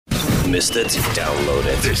missed it, download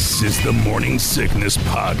it. This is the Morning Sickness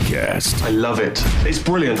Podcast. I love it. It's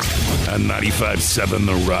brilliant. On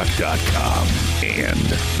 957therock.com and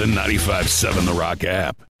the 957 The Rock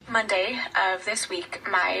app. Monday of this week,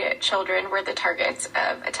 my children were the targets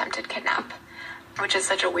of attempted kidnap, which is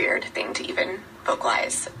such a weird thing to even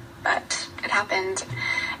vocalize, but it happened.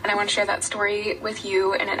 And I want to share that story with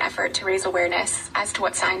you in an effort to raise awareness as to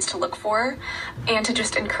what signs to look for and to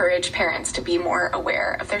just encourage parents to be more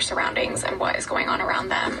aware of their surroundings and what is going on around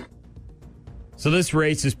them. So this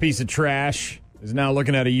racist piece of trash is now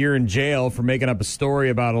looking at a year in jail for making up a story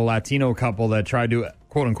about a Latino couple that tried to,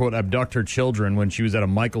 quote-unquote, abduct her children when she was at a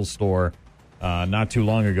Michaels store not too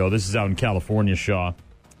long ago. This is out in California, Shaw.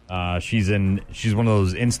 She's one of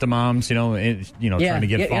those Insta moms, trying to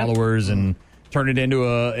get followers and turn it into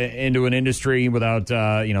an industry without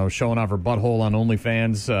showing off her butthole on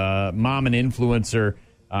OnlyFans. Mom and influencer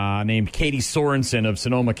named Katie Sorensen of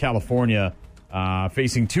Sonoma, California,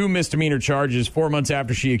 facing 2 misdemeanor charges 4 months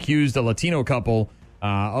after she accused a Latino couple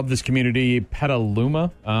of this community,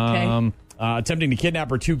 Petaluma, attempting to kidnap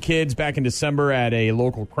her 2 kids back in December at a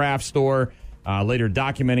local craft store. Later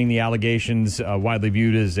documenting the allegations, widely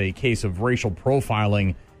viewed as a case of racial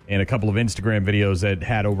profiling in a couple of Instagram videos that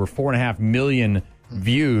had over 4.5 million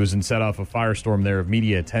views and set off a firestorm there of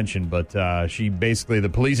media attention. But the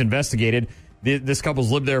police investigated. This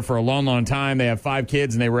couple's lived there for a long, long time. They have 5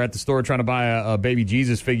 kids, and they were at the store trying to buy a baby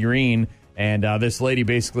Jesus figurine. And this lady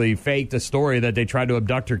basically faked a story that they tried to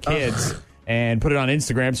abduct her kids and put it on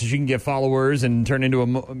Instagram so she can get followers and turn into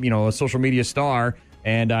a social media star.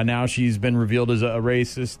 And now she's been revealed as a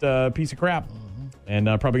racist piece of crap. And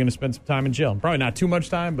probably going to spend some time in jail. Probably not too much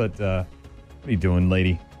time, but what are you doing,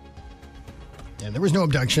 lady? Yeah, there was no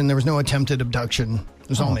abduction. There was no attempted abduction. It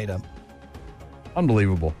was all made up.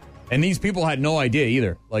 Unbelievable. And these people had no idea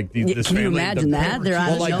either. Like this can family, you imagine that?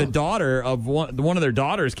 The daughter of one of their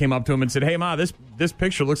daughters came up to him and said, "Hey, Ma, this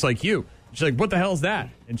picture looks like you." She's like, "What the hell is that?"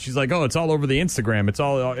 And she's like, "Oh, it's all over the Instagram. It's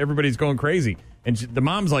all everybody's going crazy." And the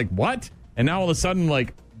mom's like, "What?" And now all of a sudden,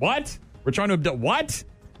 like, what? We're trying to abduct what?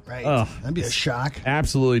 Right. That'd be a shock.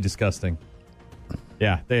 Absolutely disgusting.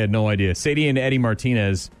 Yeah, they had no idea. Sadie and Eddie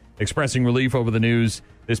Martinez expressing relief over the news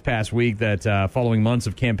this past week that following months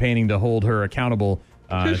of campaigning to hold her accountable,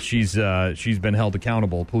 she's been held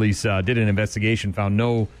accountable. Police did an investigation, found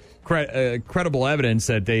no credible evidence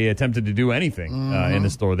that they attempted to do anything in the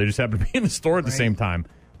store. They just happened to be in the store at the same time.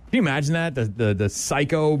 Can you imagine that? The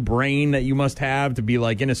psycho brain that you must have to be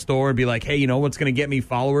like in a store and be like, hey, you know what's going to get me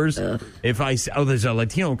followers? If there's a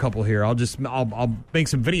Latino couple here, I'll make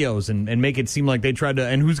some videos and make it seem like they tried to.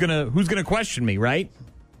 And who's gonna question me, right?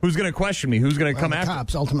 Who's gonna question me? Who's gonna come after?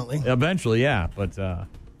 Cops, ultimately. Eventually, yeah. But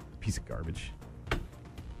piece of garbage.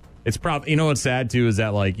 It's probably what's sad too is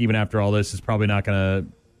that like even after all this, it's probably not gonna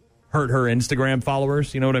hurt her Instagram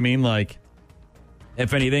followers. You know what I mean? Like.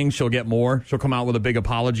 If anything, she'll get more. She'll come out with a big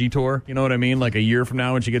apology tour. You know what I mean? Like a year from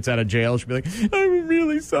now when she gets out of jail, she'll be like, I'm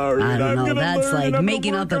really sorry. I don't know. That's like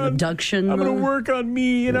making up an abduction. I'm going to work on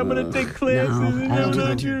me, and I'm going to take classes, and I'm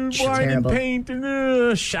going to do wine and paint.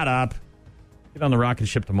 And, shut up. Get on the rocket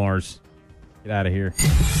ship to Mars. Get out of here.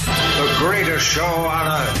 The greatest show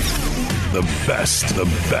on earth. The best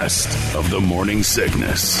of the Morning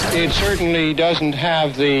Sickness. It certainly doesn't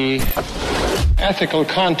have the ethical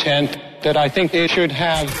content that I think it should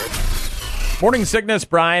have. Morning Sickness,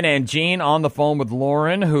 Brian and Jean on the phone with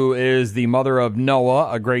Lauren, who is the mother of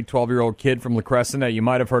Noah, a great 12-year-old kid from La Crescent that you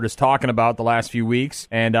might have heard us talking about the last few weeks.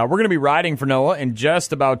 And we're going to be riding for Noah in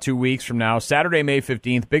just about 2 weeks from now, Saturday, May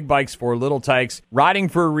 15th, Big Bikes for Little Tykes. Riding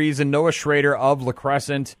for a reason, Noah Schrader of La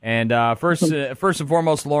Crescent. And first and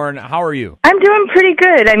foremost, Lauren, how are you? I'm doing pretty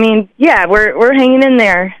good. I mean, yeah, we're hanging in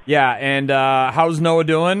there. Yeah, and how's Noah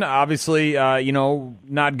doing? Obviously,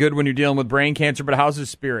 not good when you're dealing with brain cancer, but how's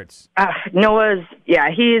his spirits?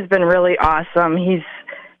 He's been really awesome. He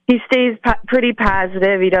stays pretty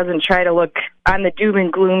positive. He doesn't try to look on the doom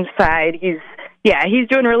and gloom side. He's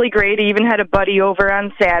doing really great. He even had a buddy over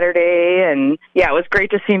on Saturday, and it was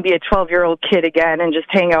great to see him be a 12-year-old kid again and just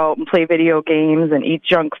hang out and play video games and eat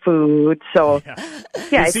junk food. So,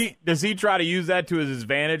 Does he try to use that to his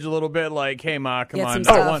advantage a little bit? Like, hey, Ma, come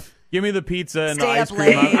on. Give me the pizza and the ice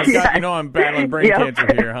cream. I'm battling brain cancer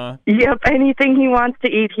here, huh? Yep. Anything he wants to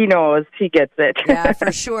eat, he knows. He gets it. Yeah,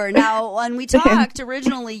 for sure. Now, when we talked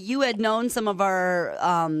originally, you had known some of our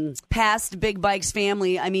past Big Bikes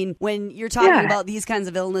family. I mean, when you're talking about these kinds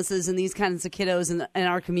of illnesses and these kinds of kiddos in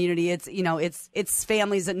our community, it's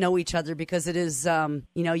families that know each other because it is,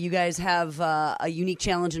 you guys have a unique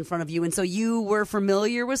challenge in front of you. And so you were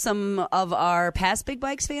familiar with some of our past Big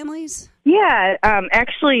Bikes families? Yeah,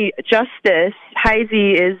 actually, Justice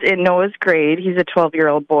Heisey is in Noah's grade. He's a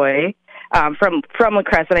 12-year-old boy from La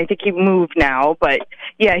Crescent. I think he moved now, but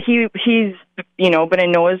yeah, he's been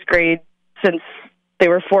in Noah's grade since they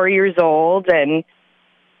were 4 years old, and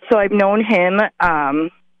so I've known him.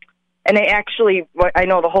 And I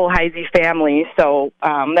know the whole Heisey family, so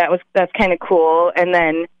that's kind of cool. And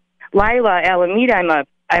then Lila Alameda,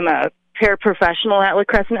 I'm a paraprofessional at La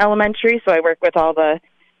Crescent Elementary, so I work with all the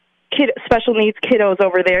special needs kiddos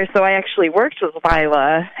over there. So I actually worked with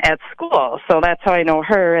Lila at school, so that's how I know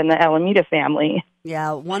her and the Alameda family.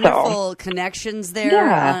 Yeah, wonderful connections there.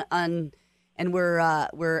 Yeah. And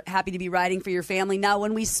we're happy to be riding for your family. Now,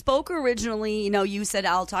 when we spoke originally, you said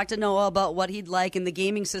I'll talk to Noah about what he'd like in the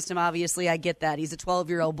gaming system. Obviously, I get that. He's a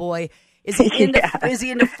 12-year-old boy. Is he into Is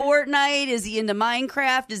he into Fortnite? Is he into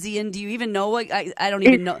Minecraft? Do you even know what? I don't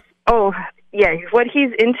even know. Oh, yeah. What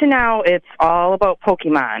he's into now, it's all about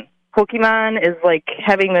Pokemon. Pokemon is like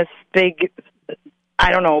having this big,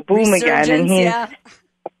 boom again. And he's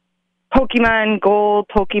Pokemon Gold,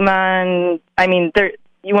 Pokemon. I mean,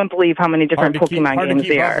 you wouldn't believe how many different Pokemon games there are. Hard to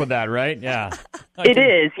keep up with that, right? Yeah. It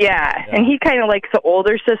is, yeah. And he kind of likes the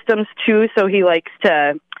older systems, too, so he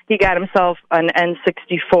got himself an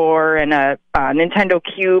N64 and a Nintendo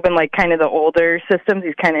Cube and, kind of the older systems.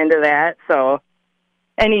 He's kind of into that, so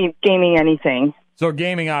anything. So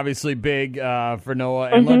gaming, obviously, big for Noah.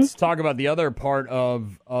 And let's talk about the other part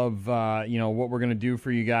of what we're going to do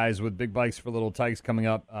for you guys with Big Bikes for Little Tykes coming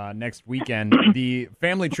up next weekend. The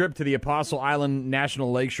family trip to the Apostle Island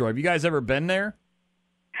National Lakeshore. Have you guys ever been there?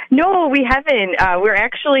 No, we haven't.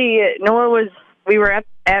 We were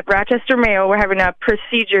at Rochester Mayo. We're having a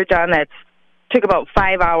procedure done that took about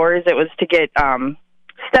 5 hours. It was to get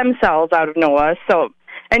stem cells out of Noah. So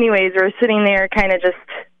anyways, we're sitting there kind of just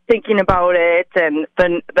thinking about it, and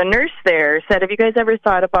the nurse there said, have you guys ever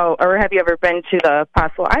thought about, or have you ever been to the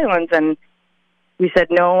Apostle Islands? And we said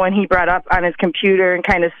no, and he brought up on his computer and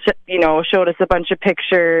kind of showed us a bunch of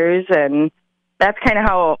pictures, and that's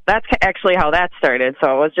actually how that started.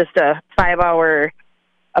 So it was just a 5-hour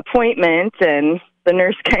appointment, and the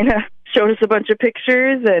nurse kind of showed us a bunch of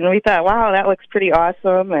pictures, and we thought, wow, that looks pretty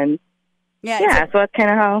awesome. And so that's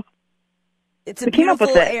kind of how it's a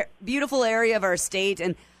beautiful area of our state.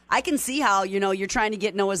 And I can see how, you're trying to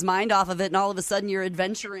get Noah's mind off of it, and all of a sudden you're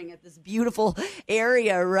adventuring at this beautiful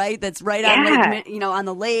area, right? That's right on on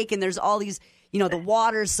the lake, and there's all these, the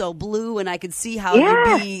water's so blue, and I could see how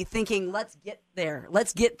you'd be thinking, let's get there.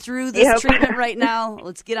 Let's get through this treatment right now.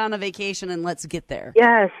 Let's get on a vacation and let's get there.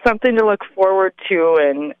 Yeah, something to look forward to,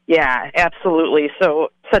 and yeah, absolutely. So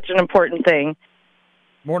such an important thing.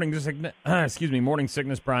 Morning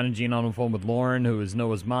sickness, Brian and Gene on the phone with Lauren, who is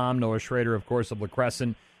Noah's mom, Noah Schrader, of course, of La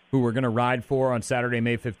Crescent, who we're going to ride for on Saturday,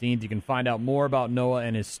 May 15th. You can find out more about Noah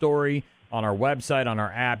and his story on our website, on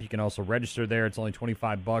our app. You can also register there. It's only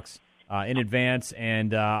 $25 in advance.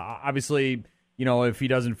 And obviously, if he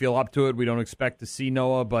doesn't feel up to it, we don't expect to see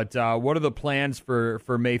Noah. But what are the plans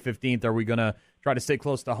for May 15th? Are we going to try to stay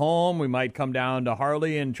close to home? We might come down to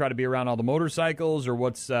Harley and try to be around all the motorcycles, or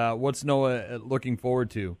what's Noah looking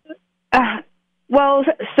forward to?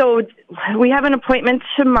 So we have an appointment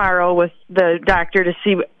tomorrow with the doctor to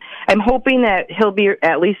see. I'm hoping that he'll be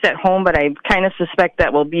at least at home, but I kind of suspect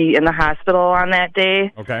that we'll be in the hospital on that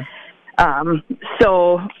day. Okay.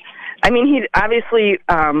 So, I mean, he'd obviously,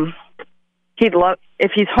 he'd love,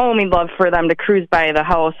 if he's home, he'd love for them to cruise by the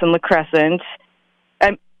house in La Crescent.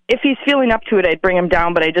 If he's feeling up to it, I'd bring him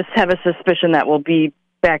down, but I just have a suspicion that we'll be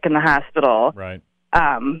back in the hospital. Right.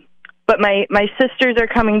 But my sisters are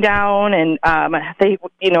coming down, and he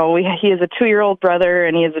has a 2-year-old brother,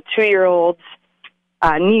 and he has a 2-year-old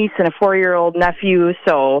niece and a 4-year-old nephew.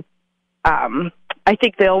 So I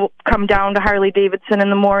think they'll come down to Harley Davidson in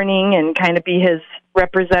the morning and kind of be his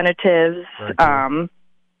representatives. Cool.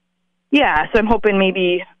 So I'm hoping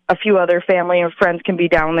maybe a few other family or friends can be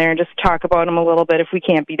down there and just talk about him a little bit if we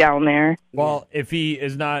can't be down there. Well, if he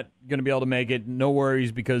is not going to be able to make it, no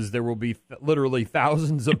worries, because there will be literally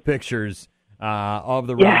thousands of pictures of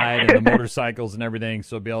the ride and the motorcycles and everything,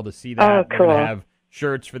 so be able to see that. Oh, cool. We're going to have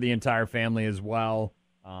shirts for the entire family as well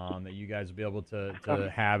that you guys will be able to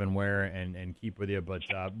have and wear and keep with you. But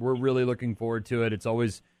we're really looking forward to it. It's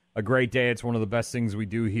always a great day. It's one of the best things we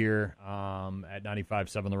do here at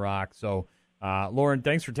 95.7 The Rock. So, Lauren,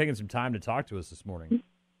 thanks for taking some time to talk to us this morning.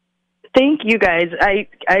 Thank you, guys. I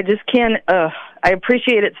just can't. I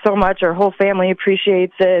appreciate it so much. Our whole family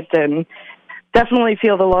appreciates it, and definitely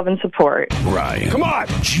feel the love and support. Ryan, come on,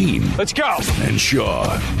 Gene, let's go, and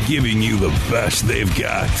Shaw, giving you the best they've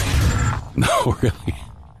got. No, really.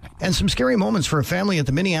 And some scary moments for a family at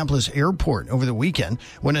the Minneapolis airport over the weekend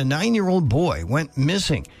when a 9-year-old boy went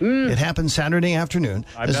missing. It happened Saturday afternoon.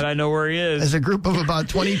 I bet I know where he is. As a group of about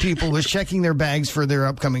 20 people was checking their bags for their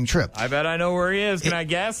upcoming trip. I bet I know where he is. Can I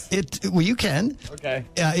guess? Well, you can. Okay.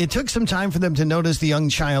 It took some time for them to notice the young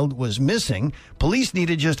child was missing. Police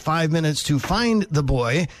needed just 5 minutes to find the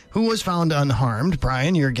boy, who was found unharmed.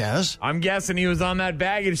 Brian, your guess? I'm guessing he was on that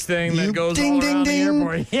baggage thing that goes ding, all ding, around ding. the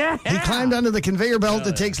airport. Yeah. He climbed onto the conveyor belt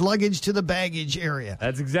that takes luggage to the baggage area.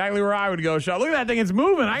 That's exactly where I would go, Shaw. Look at that thing. It's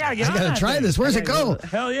moving. I got to get on that I got to try thing. this. Where's it go?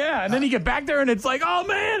 Hell yeah. And then you get back there and it's like, oh,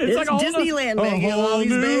 man. It's like a whole Disneyland, a Megan. All whole these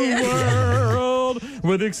new bags. world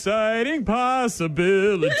with exciting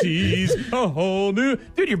possibilities. A whole new...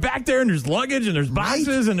 Dude, you're back there and there's luggage and there's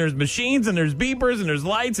boxes and there's machines and there's beepers and there's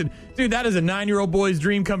lights. And dude, that is a 9-year-old boy's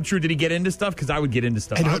dream come true. Did he get into stuff? Because I would get into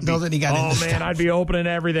stuff. I don't know that he got into stuff. Oh, man, stuff. I'd be opening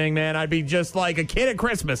everything, man. I'd be just like a kid at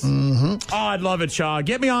Christmas. Oh, I'd love it, Shaw.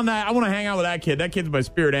 Get me on that. I want to hang out with that kid. That kid's my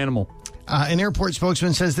spirit animal. An airport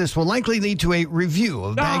spokesman says this will likely lead to a review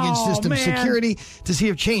of baggage system security to see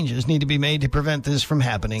if changes need to be made to prevent this from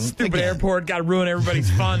happening. Stupid again. airport, got to ruin everybody's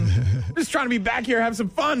fun. Just trying to be back here, have some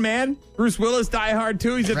fun, man. Bruce Willis, Die Hard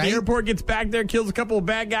 2. He's at the airport, gets back there, kills a couple of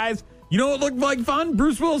bad guys. You know what looked like fun?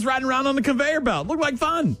 Bruce Willis riding around on the conveyor belt. Looked like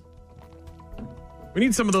fun. We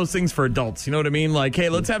need some of those things for adults. You know what I mean? Like, hey,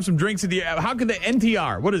 let's have some drinks at the air. How could the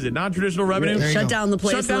NTR, what is it, non-traditional revenue? Shut down the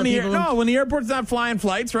place. Shut down the air. No, when the airport's not flying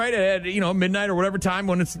flights, right, at, midnight or whatever time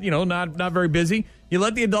when it's, not very busy, you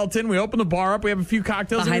let the adults in, we open the bar up, we have a few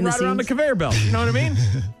cocktails, Behind and we ride around the conveyor belt. You know what I mean?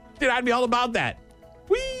 Dude, I'd be all about that.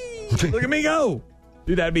 Whee! Look at me go.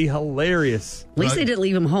 Dude, that'd be hilarious. At least they didn't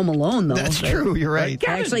leave him home alone, though. That's true. You're right. They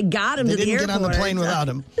actually got him to the airport. They didn't get on the plane without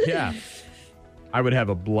him. Yeah. I would have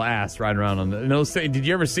a blast riding around on those. Did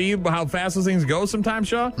you ever see how fast those things go sometimes,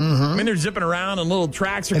 Shaw? I mean, they're zipping around and little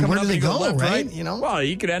tracks are And coming where up. do they go, left, right? Well,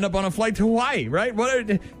 you could end up on a flight to Hawaii, right?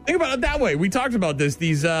 Think about it that way. We talked about this.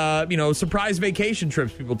 These, surprise vacation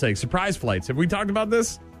trips people take. Surprise flights. Have we talked about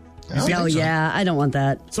this? Oh, yeah. I don't want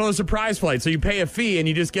that. So a surprise flight. So you pay a fee and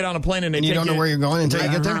you just get on a plane and they And you take don't know where you're going until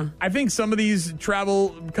you get there? I think some of these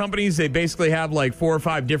travel companies, they basically have like 4 or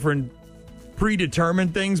 5 different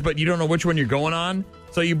predetermined things, but you don't know which one you're going on.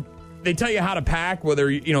 So they tell you how to pack, whether,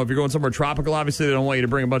 if you're going somewhere tropical, obviously they don't want you to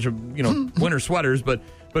bring a bunch of, winter sweaters, but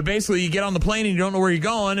basically you get on the plane and you don't know where you're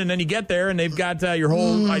going, and then you get there and they've got your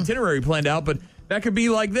whole itinerary planned out, but that could be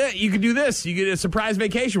like this. You could do this. You get a surprise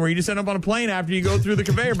vacation where you just end up on a plane after you go through the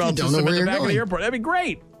conveyor belt system in the back of the airport. That'd be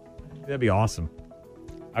great. That'd be awesome.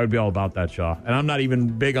 I would be all about that, Shaw. And I'm not even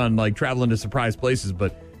big on like traveling to surprise places,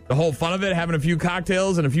 but the whole fun of it, having a few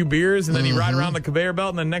cocktails and a few beers, and then you ride around the conveyor belt,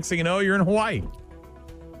 and then next thing you know, you're in Hawaii.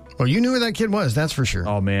 Well, you knew where that kid was, that's for sure.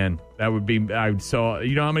 Oh, man. That would be... So,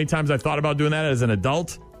 you know how many times I thought about doing that as an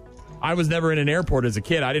adult? I was never in an airport as a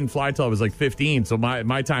kid. I didn't fly till I was like 15, so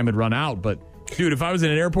my time had run out. But, dude, if I was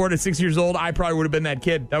in an airport at 6 years old, I probably would have been that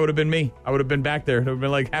kid. That would have been me. I would have been back there. It would have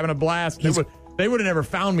been like having a blast. They would have never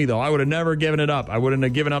found me, though. I would have never given it up. I wouldn't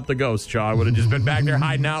have given up the ghost, Shaw. I would have just been back there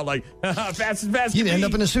hiding out like, fast as fast. You'd end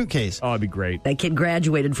up in a suitcase. Oh, it'd be great. That kid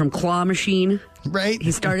graduated from claw machine. Right.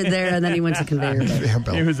 He started there, and then he went to conveyor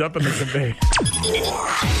belt. He was up in the conveyor.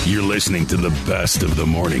 You're listening to the best of the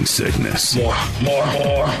morning sickness. More.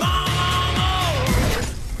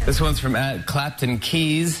 This one's from Clapton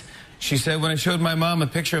Keys. She said, when I showed my mom a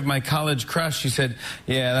picture of my college crush, she said,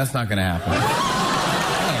 yeah, that's not going to happen.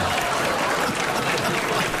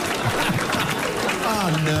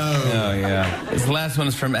 Oh, no. Oh, yeah. This last one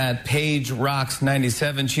is from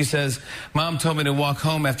 @PaigeRocks97. She says, Mom told me to walk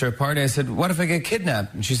home after a party. I said, what if I get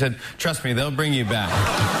kidnapped? And she said, trust me, they'll bring you back.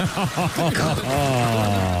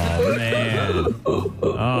 Oh, man.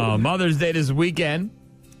 Oh, Mother's Day this weekend.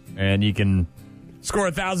 And you can score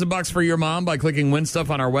 $1,000 for your mom by clicking Win Stuff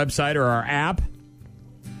on our website or our app.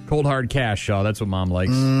 Cold hard cash, Shaw. That's what Mom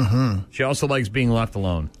likes. She also likes being left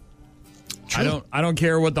alone. True. I don't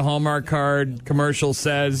care what the Hallmark card commercial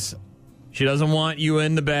says. She doesn't want you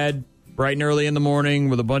in the bed bright and early in the morning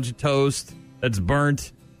with a bunch of toast that's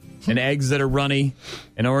burnt and eggs that are runny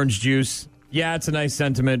and orange juice. Yeah, it's a nice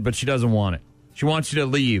sentiment, but she doesn't want it. She wants you to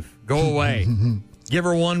leave. Go away. Give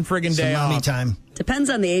her one friggin' day Some mommy off. time. Depends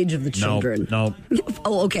on the age of the children. No.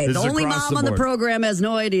 Oh, okay. This The is only across mom the on the board. program has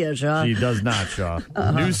no idea, Shaw. She does not, Shaw.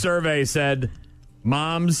 New survey said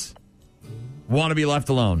moms want to be left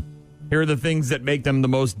alone. Here are the things that make them the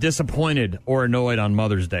most disappointed or annoyed on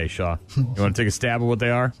Mother's Day, Shaw. You want to take a stab at what they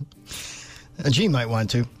are? Gene might want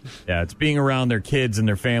to. Yeah, it's being around their kids and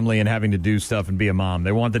their family and having to do stuff and be a mom.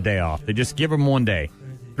 They want the day off. They just give them one day.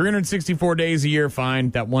 364 days a year, fine.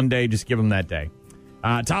 That one day, just give them that day.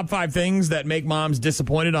 Top 5 things that make moms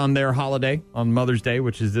disappointed on their holiday, on Mother's Day,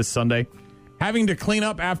 which is this Sunday. Having to clean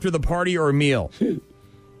up after the party or meal.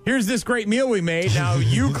 Here's this great meal we made. Now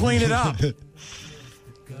you clean it up.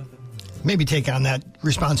 Maybe take on that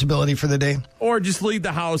responsibility for the day. Or just leave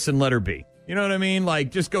the house and let her be. You know what I mean?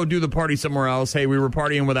 Like, just go do the party somewhere else. Hey, we were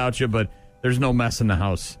partying without you, but there's no mess in the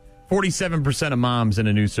house. 47% of moms in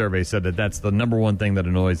a new survey said that that's the number one thing that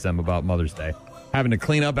annoys them about Mother's Day. Having to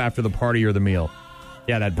clean up after the party or the meal.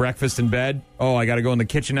 Yeah, that breakfast in bed. Oh, I got to go in the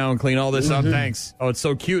kitchen now and clean all this up. Thanks. Oh, it's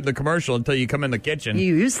so cute in the commercial until you come in the kitchen.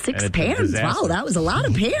 You used 6 pans. Wow, that was a lot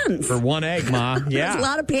of pans. For one egg, Ma. Yeah. That's a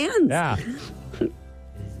lot of pans. Yeah.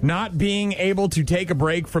 Not being able to take a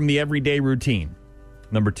break from the everyday routine.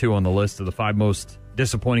 Number 2 on the list of the 5 most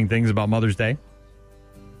disappointing things about Mother's Day.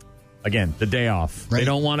 Again, the day off. Right. They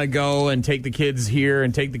don't want to go and take the kids here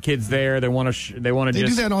and take the kids there. They want to. They do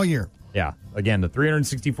that all year. Yeah. Again, the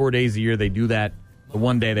 364 days a year they do that. The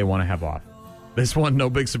one day they want to have off. This one, no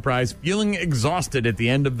big surprise. Feeling exhausted at the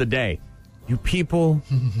end of the day. You people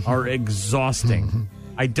are exhausting.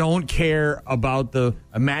 I don't care about the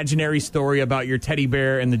imaginary story about your teddy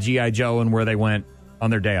bear and the G.I. Joe and where they went on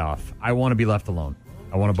their day off. I want to be left alone.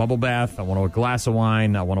 I want a bubble bath. I want a glass of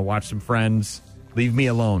wine. I want to watch some Friends. Leave me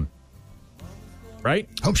alone. Right?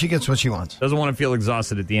 Hope she gets what she wants. Doesn't want to feel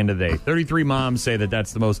exhausted at the end of the day. 33 moms say that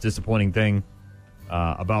that's the most disappointing thing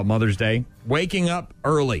about Mother's Day. Waking up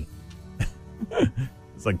early.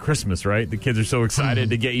 It's like Christmas, right? The kids are so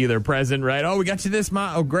excited to get you their present, right? Oh, we got you this,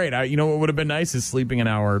 Ma. Oh, great. You know what would have been nice is sleeping an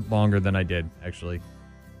hour longer than I did, actually.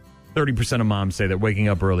 30% of moms say that waking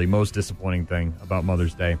up early, most disappointing thing about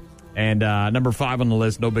Mother's Day. And number 5 on the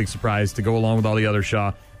list, no big surprise, to go along with all the other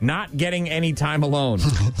Shaw, not getting any time alone.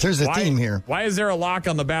 There's a theme here. Why is there a lock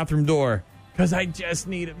on the bathroom door? Because I just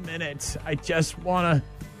need a minute.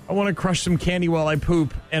 I want to crush some candy while I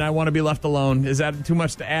poop, and I want to be left alone. Is that too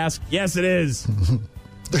much to ask? Yes, it is.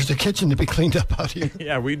 There's a kitchen to be cleaned up out here.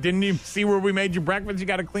 Yeah, we didn't even see where we made you breakfast. You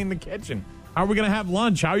got to clean the kitchen. How are we going to have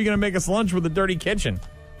lunch? How are you going to make us lunch with a dirty kitchen?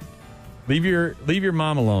 Leave your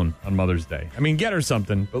mom alone on Mother's Day. I mean, get her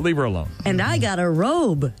something, but leave her alone. And I got a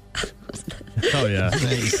robe. Oh, yeah.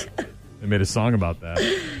 They made a song about that.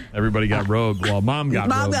 Everybody got robed. Well, Mom got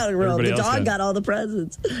a robe. The dog got all the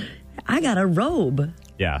presents. I got a robe.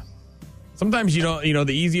 Yeah. Sometimes you don't,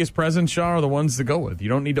 the easiest presents, Shaw, are the ones to go with. You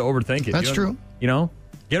don't need to overthink it. That's true.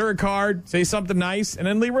 Get her a card, say something nice, and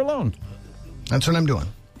then leave her alone. That's what I'm doing.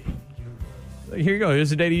 Here you go.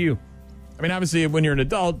 Here's a day to you. I mean, obviously, when you're an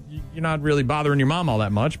adult, you're not really bothering your mom all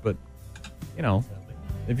that much, but,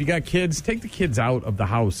 if you got kids, take the kids out of the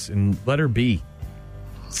house and let her be.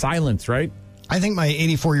 Silence, right? I think my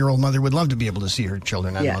 84-year-old mother would love to be able to see her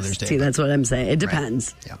children on Mother's Day. See, that's what I'm saying. It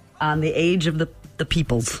depends on the age of the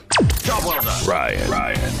peoples. Job well done.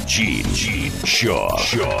 Ryan, Gene,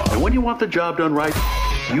 Shaw. And when you want the job done right,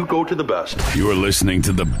 you go to the best. You're listening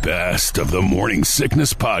to the best of the Morning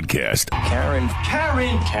Sickness Podcast. Karen.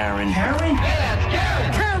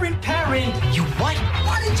 You what?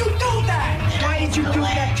 Why did you do that? Why did you do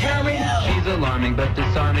that, Karen? She's alarming but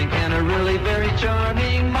disarming and a really very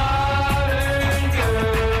charming modern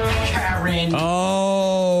girl. Karen.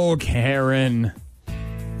 Oh, Karen.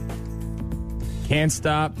 Can't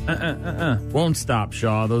stop. Won't stop,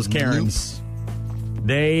 Shaw. Those Karens.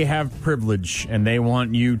 They have privilege, and they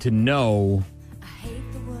want you to know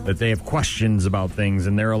that they have questions about things,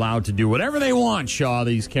 and they're allowed to do whatever they want, Shaw,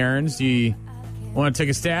 these Karens. Do you want to take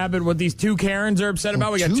a stab at what these 2 Karens are upset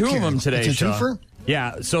about? We got 2 of them today, it's a Shaw. twofer?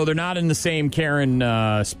 Yeah, so they're not in the same Karen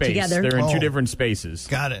space. Together. They're in 2 different spaces.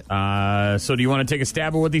 Got it. So do you want to take a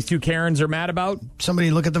stab at what these 2 Karens are mad about? Somebody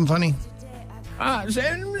look at them funny?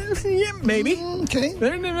 Yeah, maybe. Okay.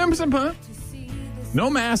 No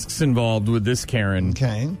masks involved with this Karen.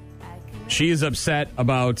 Okay. She is upset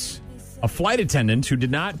about a flight attendant who did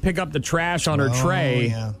not pick up the trash on her tray.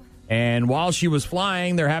 Yeah. And while she was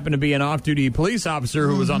flying, there happened to be an off-duty police officer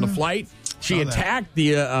who was on the flight. She attacked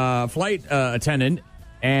the flight attendant,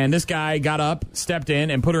 and this guy got up, stepped in,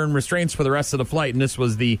 and put her in restraints for the rest of the flight. And this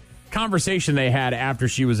was the conversation they had after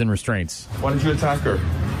she was in restraints. Why did you attack her?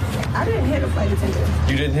 I didn't hit a flight attendant.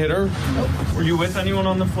 You didn't hit her? Nope. Were you with anyone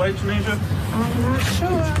on the flight, Janasia? I'm not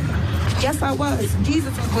sure. Yes, I was.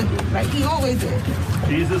 Jesus was with me, like he always is.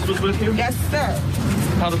 Jesus was with you? Yes, sir.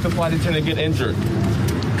 How did the flight attendant get injured?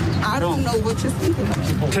 I don't know what you're speaking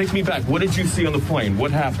of. Take me back. What did you see on the plane?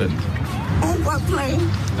 What happened? On what plane?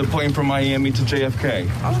 The plane from Miami to JFK.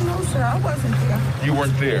 Oh, no, sir. I wasn't there. You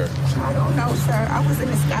weren't there? I don't know, sir. I was in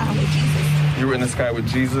the sky with Jesus. You were in the sky with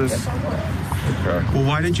Jesus? Yes, I was. Okay. Well,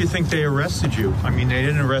 why did you think they arrested you? I mean, they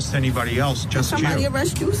didn't arrest anybody else, just Somebody you.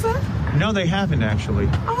 arrest you, sir? No, they haven't, actually.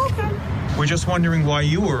 Oh, okay. We're just wondering why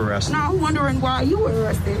you were arrested. No, I'm wondering why you were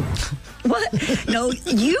arrested. What? No,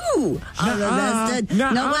 you are arrested. No,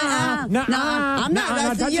 I'm not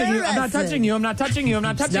arrested. You're arrested. I'm not touching you. I'm not touching you. I'm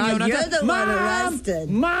not touching you. You're the one arrested.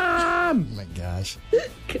 Mom! Oh, my gosh.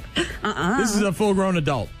 This is a full-grown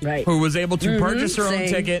adult who was able to purchase her own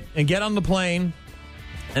ticket and get on the plane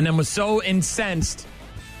and then was so incensed.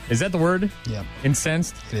 Is that the word? Yep.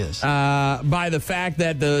 Incensed? It is. By the fact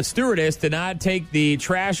that the stewardess did not take the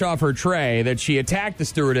trash off her tray, that she attacked the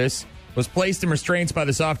stewardess, was placed in restraints by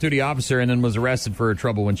this off-duty officer, and then was arrested for her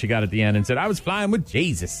trouble when she got at the end and said, I was flying with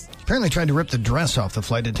Jesus. Apparently tried to rip the dress off the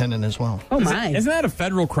flight attendant as well. Oh, my. Isn't that a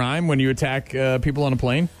federal crime when you attack people on a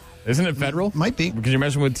plane? Isn't it federal? Might be. Because you're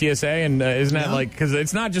messing with TSA, and isn't that like, because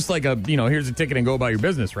it's not just like here's a ticket and go about your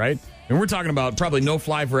business, right? And we're talking about probably no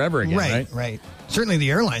fly forever again, right? Right. Certainly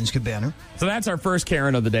the airlines could ban her. So that's our first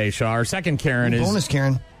Karen of the day, Shaw. Our second Karen is... Bonus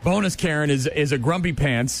Karen. Bonus Karen is a grumpy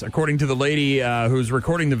pants, according to the lady who's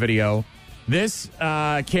recording the video. This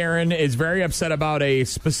Karen is very upset about a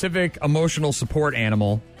specific emotional support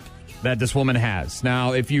animal that this woman has.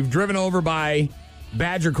 Now, if you've driven over by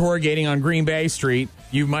Badger Corrugating on Green Bay Street,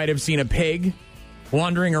 you might have seen a pig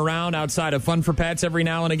wandering around outside of Fun for Pets every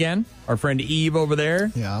now and again. Our friend Eve over there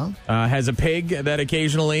has a pig that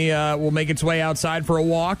occasionally will make its way outside for a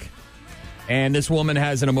walk. And this woman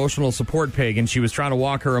has an emotional support pig, and she was trying to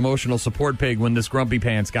walk her emotional support pig when this grumpy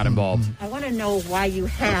pants got involved. I want to know why you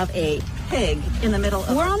have a pig in the middle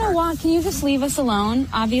of We're on a walk. Can you just leave us alone?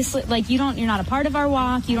 Obviously, you're not a part of our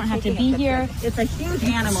walk. You don't have to be here. It's a huge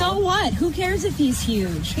animal. So what? Who cares if he's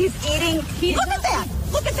huge? He's eating. Look at that.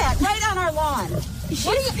 Look at that. Right on our lawn.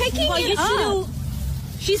 She's picking it up.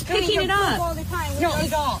 She's picking it up. All the time. No, we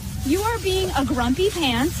don't. You are being a grumpy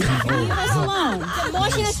pants. Leave us alone.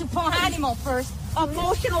 Emotional support animal first.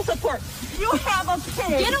 Emotional support. You have a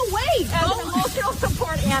pig. Get away. As an emotional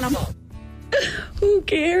support animal. Who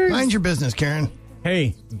cares? Mind your business, Karen.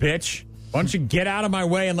 Hey, bitch. Why don't you get out of my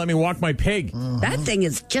way and let me walk my pig? That thing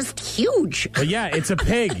is just huge. Well, yeah, it's a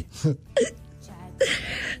pig.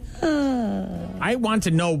 I want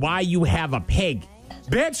to know why you have a pig.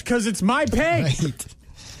 Bitch, because it's my pig. Right.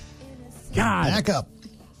 God. Back up.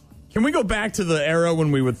 Can we go back to the era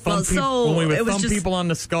when we would thump, people on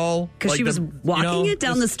the skull? Because she was walking it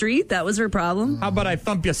down the street? That was her problem? How about I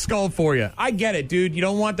thump your skull for you? I get it, dude. You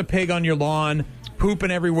don't want the pig on your lawn, pooping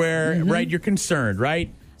everywhere, right? You're concerned,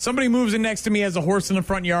 right? Somebody moves in next to me, has a horse in the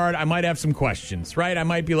front yard, I might have some questions, right? I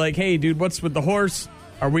might be like, hey, dude, what's with the horse?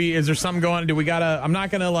 Is there something going on? I'm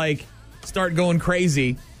not going to, start going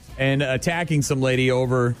crazy and attacking some lady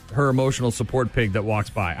over her emotional support pig that walks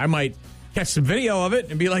by. I might catch some video of it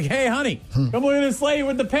and be like, hey, honey, come look at this lady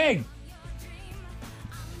with the pig.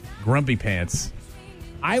 Grumpy pants.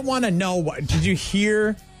 I want to know, did you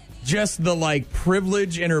hear just the,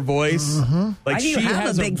 privilege in her voice? Mm-hmm. Why do you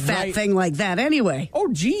have a big fat thing like that anyway? Oh,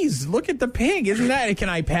 geez, look at the pig. Isn't that, can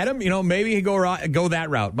I pet him? Maybe he go that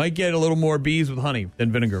route. Might get a little more bees with honey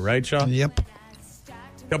than vinegar, right, Shaw? Yep.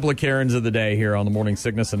 Couple of Karens of the day here on the Morning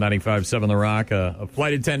Sickness at 95.7 The Rock. A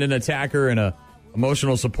flight attendant attacker and a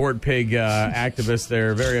emotional support pig activist.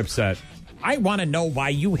 They're very upset. I want to know why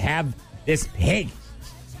you have this pig.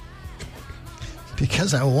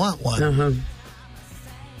 Because I want one. Uh-huh.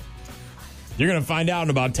 You're going to find out in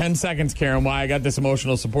about 10 seconds, Karen, why I got this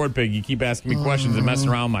emotional support pig. You keep asking me questions and messing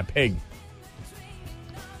around with my pig.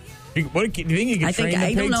 Do you think you can train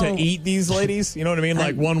the pig to eat these ladies? You know what I mean?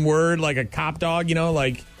 Like one word, like a cop dog,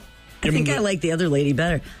 I think I like the other lady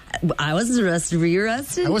better. I wasn't arrested. Were you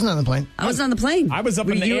arrested? I wasn't on the plane. I was on the plane. I was up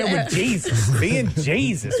in the air with Jesus. Being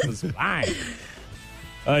Jesus was fine.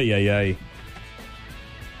 Ay.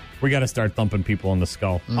 We got to start thumping people on the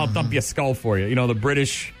skull. Mm-hmm. I'll thump your skull for you. The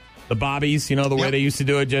British, the bobbies, the way they used to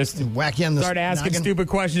do it. Just whack you on the start asking stupid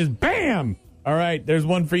questions. Bam! All right, there's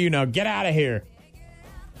one for you now. Get out of here.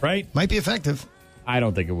 Right? Might be effective. I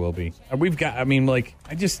don't think it will be.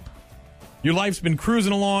 Your life's been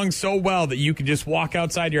cruising along so well that you can just walk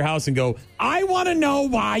outside your house and go, I want to know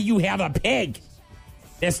why you have a pig.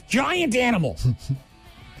 This giant animal.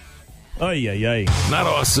 Ay. Not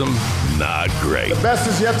awesome, not great. The best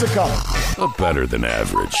is yet to come. But better than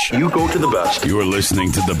average. You go to the best. You're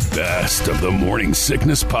listening to the best of the Morning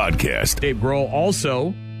Sickness Podcast. Dave Grohl also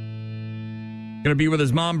going to be with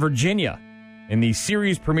his mom, Virginia, in the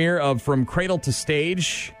series premiere of From Cradle to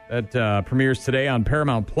Stage that premieres today on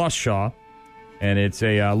Paramount Plus, Shaw. And it's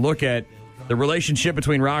a look at the relationship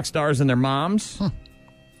between rock stars and their moms.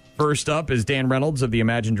 First up is Dan Reynolds of the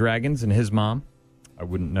Imagine Dragons and his mom. I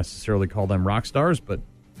wouldn't necessarily call them rock stars, but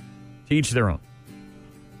to each their own.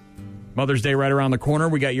 Mother's Day right around the corner.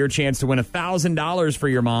 We got your chance to win $1,000 for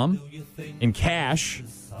your mom in cash.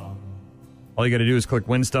 All you got to do is click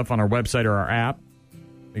Win Stuff on our website or our app.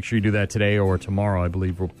 Make sure you do that today or tomorrow. I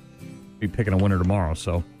believe we'll be picking a winner tomorrow.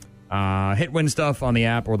 So hit Win Stuff on the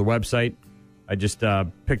app or the website. I just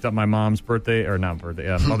picked up my mom's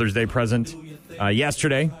Mother's Day present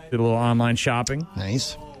yesterday. Did a little online shopping.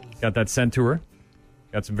 Nice. Got that sent to her.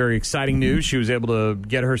 Got some very exciting news. She was able to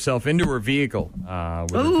get herself into her vehicle with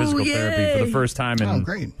her physical therapy for the first time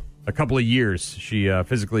in a couple of years. She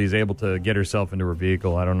physically is able to get herself into her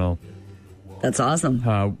vehicle. I don't know. That's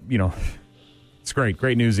awesome. It's great.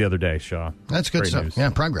 Great news the other day, Shaw. That's good stuff. News. Yeah,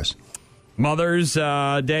 progress. Mother's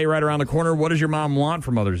Day right around the corner. What does your mom want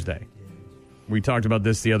for Mother's Day? We talked about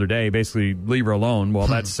this the other day. Basically, leave her alone. Well,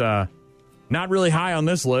 that's not really high on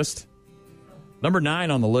this list. Number 9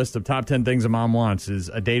 on the list of top 10 things a mom wants is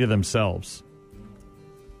a day to themselves.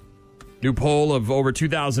 New poll of over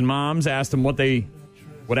 2,000 moms asked them what they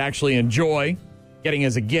would actually enjoy getting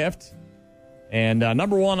as a gift. And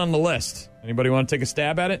number 1 on the list. Anybody want to take a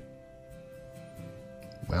stab at it?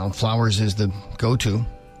 Well, flowers is the go-to.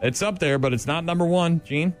 It's up there, but it's not number 1,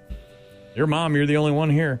 Gene. Your mom, you're the only one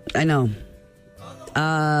here. I know.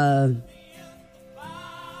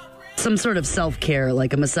 Some sort of self-care,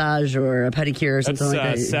 like a massage or a pedicure or something like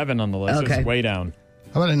that. That's 7 on the list. Okay. It's way down.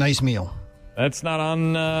 How about a nice meal? That's not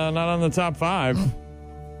on the top 5.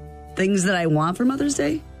 Things that I want for Mother's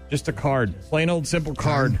Day? Just a card. Plain old simple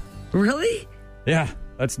card. Really? Yeah.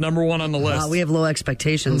 That's number 1 on the list. We have low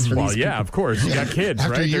expectations for these people. Of course. You got kids,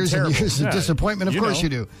 After right? years and years of disappointment, of course you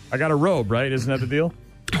do. I got a robe, right? Isn't that the deal?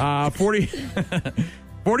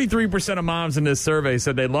 43% of moms in this survey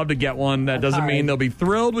said they'd love to get one. That doesn't mean they'll be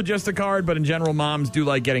thrilled with just a card, but in general, moms do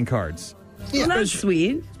like getting cards. Yeah, that's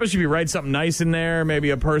sweet. Especially if you write something nice in there,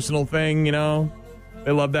 maybe a personal thing,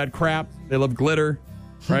 They love that crap. They love glitter,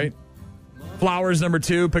 right? Flowers, number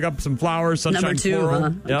 2. Pick up some flowers. Sunshine number 2, floral.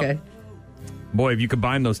 huh? Yep. Okay. Boy, if you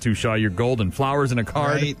combine those two, Shaw, you're golden. Flowers and a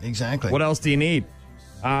card. Right, exactly. What else do you need?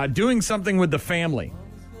 Doing something with the family.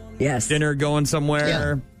 Yes. Dinner, going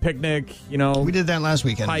somewhere, picnic, We did that last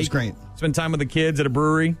weekend. It was great. Spend time with the kids at a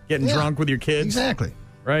brewery, getting drunk with your kids. Exactly.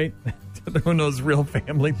 Right? Doing those real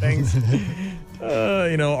family things.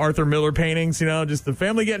 Arthur Miller paintings, just the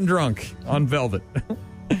family getting drunk on velvet.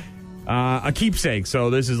 A keepsake.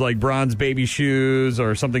 So this is like bronze baby shoes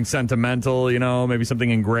or something sentimental, maybe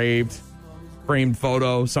something engraved, framed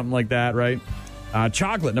photo, something like that, right?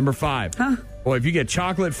 Chocolate, number 5. Huh? Boy, if you get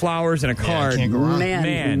chocolate, flowers, and a card, can't go wrong.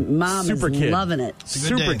 Man, Mom super is kid. loving it.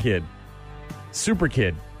 Super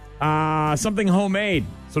kid. Something homemade.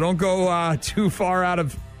 So don't go too far out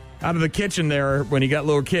of the kitchen there when you got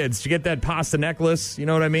little kids. You get that pasta necklace, you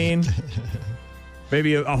know what I mean?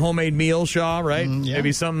 Maybe a homemade meal, Shaw, right? Yeah.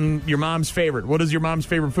 Maybe something, your mom's favorite. What is your mom's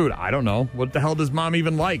favorite food? I don't know. What the hell does mom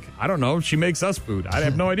even like? I don't know. She makes us food. I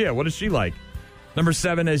have no idea. What does she like? Number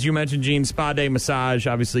 7, as you mentioned, Gene, spa day massage.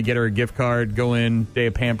 Obviously, get her a gift card. Go in, day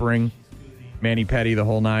of pampering. Mani-pedi, the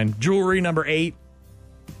whole 9. Jewelry, number 8.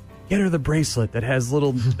 Get her the bracelet that has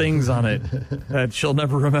little things on it that she'll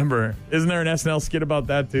never remember. Isn't there an SNL skit about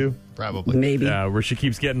that, too? Probably. Maybe. Yeah, where she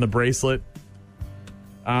keeps getting the bracelet.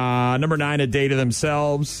 Number 9, a day to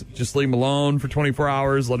themselves. Just leave them alone for 24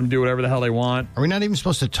 hours. Let them do whatever the hell they want. Are we not even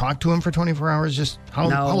supposed to talk to them for 24 hours? Just how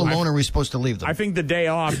alone are we supposed to leave them? I think the day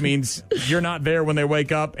off means you're not there when they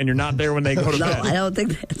wake up and you're not there when they go to No, bed. I don't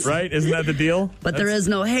think that's Right? Isn't that the deal? But there is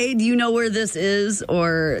no, hey, do you know where this is?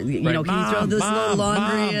 Or, can you throw this little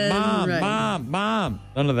laundry in? Mom.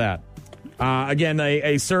 None of that. Again,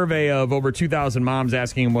 a survey of over 2,000 moms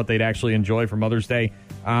asking them what they'd actually enjoy for Mother's Day.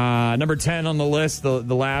 Number 10 on the list, the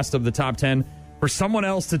last of the top 10, for someone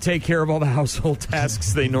else to take care of all the household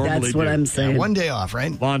tasks they normally do. That's what I'm saying. One day off,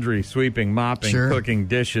 right? Laundry, sweeping, mopping, cooking,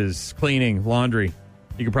 dishes, cleaning, laundry.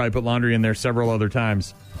 You could probably put laundry in there several other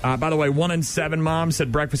times. By the way, 1 in 7 moms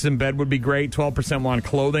said breakfast in bed would be great. 12% want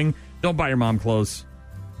clothing. Don't buy your mom clothes.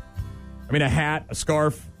 I mean, a hat, a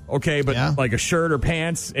scarf, okay, but like a shirt or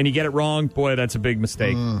pants, and you get it wrong, boy, that's a big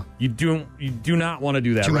mistake. You do not want to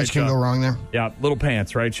do that. Too much can go wrong there. Yeah, little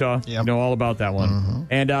pants, right, Shaw? Yep. You know all about that one.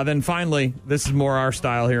 And then finally, this is more our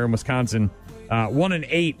style here in Wisconsin. 1 in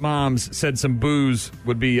 8 moms said some booze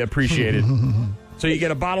would be appreciated. So you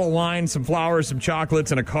get a bottle of wine, some flowers, some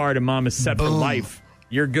chocolates, and a card, and mom is set for life.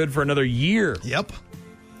 You're good for another year. Yep.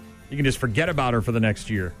 You can just forget about her for the next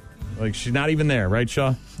year. Like, she's not even there, right,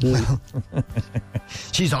 Shaw?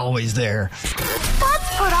 She's always there.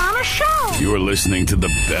 Let's put on a show. You're listening to the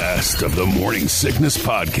best of the Morning Sickness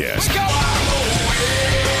Podcast.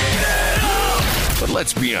 But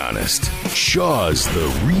let's be honest, Shaw's the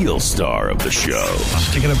real star of the show. I'm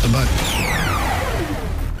sticking up the butt.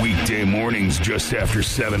 Weekday mornings just after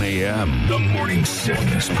 7 a.m. The Morning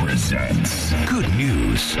Sickness presents Good Good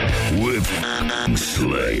News with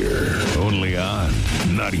Slayer. Only on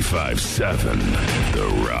 95.7 The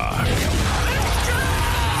Rock.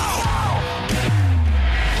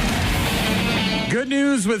 Good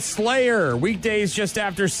News with Slayer. Weekdays just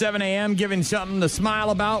after 7 a.m. giving something to smile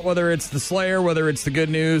about, whether it's the Slayer, whether it's the good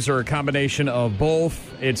news, or a combination of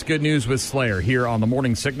both. It's Good News with Slayer here on the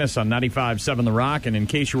Morning Sickness on 95.7 The Rock. And in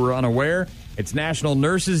case you were unaware, it's National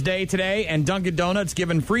Nurses Day today, and Dunkin' Donuts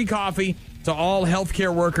giving free coffee to all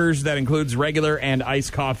healthcare workers. That includes regular and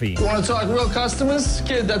iced coffee. You want to talk real customers?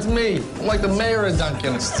 Kid, that's me. I'm like the mayor of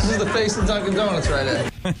Dunkin'. This is the face of Dunkin' Donuts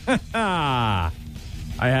right there.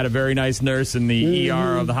 I had a very nice nurse in the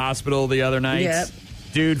ER of the hospital the other night. Yep.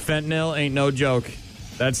 Dude, fentanyl ain't no joke.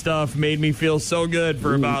 That stuff made me feel so good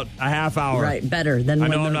for about a half hour. Right, better than I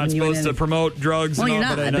know I'm not supposed to promote drugs. Well, and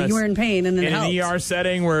all, you're not, but you were in pain, and it in helped. an ER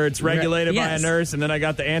setting where it's regulated by a Yes. nurse, and then I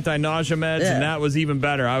got the anti-nausea meds, and that was even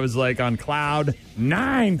better. I was like on cloud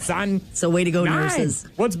 9, son. So way to go, 9. nurses.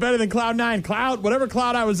 What's better than cloud 9? Whatever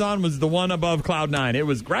cloud I was on was the one above cloud 9. It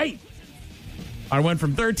was great. I went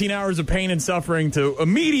from 13 hours of pain and suffering to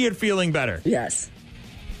immediate feeling better. Yes.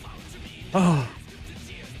 Oh,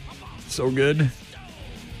 so good.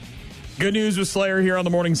 Good News with Slayer here on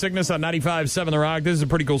the Morning Sickness on 95.7 The Rock. This is a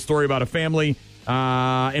pretty cool story about a family in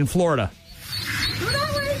Florida.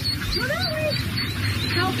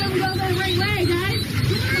 Help them go the right way, guys.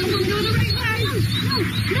 Help them go the right way.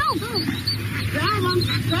 No. Grab them.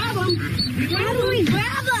 Grab them. Grab them.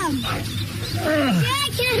 Grab them. Yeah, I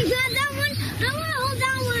can't grab that one. I want to hold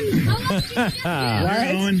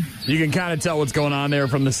that one. You can kind of tell what's going on there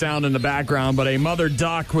from the sound in the background, but a mother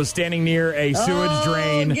duck was standing near a sewage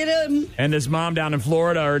drain. Get him. And this mom down in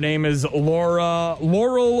Florida, her name is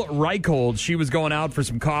Laurel Reichold. She was going out for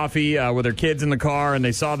some coffee with her kids in the car, and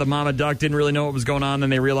they saw the mama duck, didn't really know what was going on,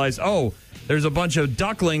 and they realized, oh, there's a bunch of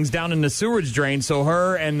ducklings down in the sewage drain. So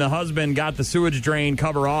her and the husband got the sewage drain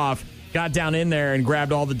cover off, got down in there and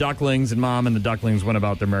grabbed all the ducklings, and mom and the ducklings went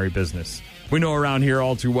about their merry business. We know around here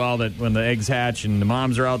all too well that when the eggs hatch and the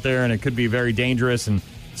moms are out there, and it could be very dangerous, and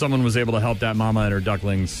someone was able to help that mama and her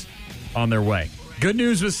ducklings on their way. Good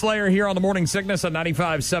News with Slayer here on the Morning Sickness on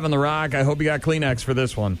 95.7 The Rock. I hope you got Kleenex for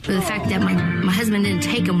this one. The fact that my husband didn't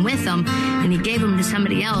take them with him and he gave them to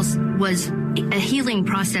somebody else was a healing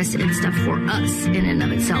process and stuff for us in and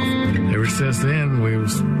of itself. Ever since then,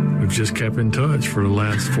 we've just kept in touch for the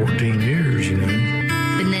last 14 years, you know.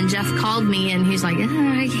 And then Jeff called me and he's like,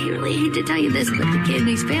 I really hate to tell you this, but the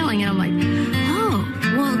kidney's failing. And I'm like, oh,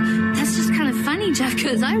 well, that's just kind of funny, Jeff,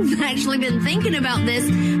 because I've actually been thinking about this,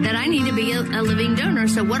 that I need to be a living donor.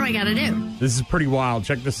 So what do I got to do? This is pretty wild.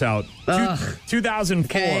 Check this out.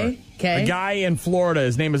 2004. Okay. A guy in Florida,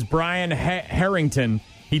 his name is Brian Harrington.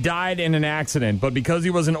 He died in an accident, but because he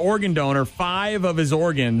was an organ donor, 5 of his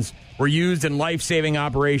organs were used in life-saving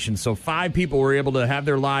operations. So 5 people were able to have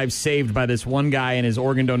their lives saved by this one guy and his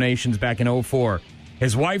organ donations back in 2004.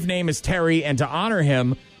 His wife's name is Terry, and to honor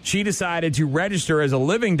him, she decided to register as a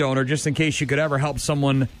living donor just in case she could ever help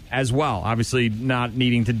someone as well. Obviously not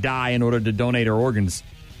needing to die in order to donate her organs.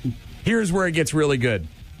 Here's where it gets really good.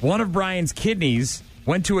 One of Brian's kidneys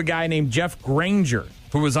went to a guy named Jeff Granger,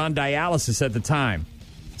 who was on dialysis at the time.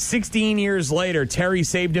 16 years later, Terry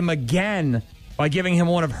saved him again by giving him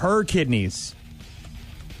one of her kidneys.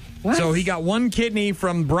 What? So he got one kidney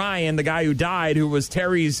from Brian, the guy who died, who was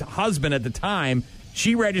Terry's husband at the time.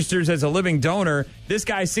 She registers as a living donor. This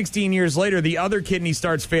guy, 16 years later, the other kidney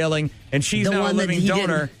starts failing, and she's now a living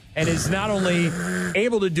donor and is not only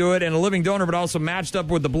able to do it and a living donor, but also matched up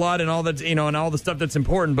with the blood and all that, you know, and all the stuff that's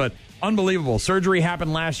important. But unbelievable. Surgery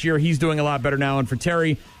happened last year. He's doing a lot better now. And for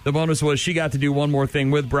Terry, the bonus was she got to do one more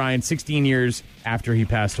thing with Brian 16 years after he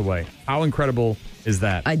passed away. How incredible is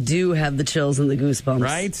that? I do have the chills and the goosebumps.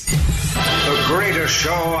 Right? The greatest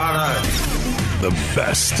show on earth. The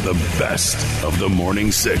best of the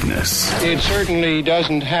Morning Sickness. It certainly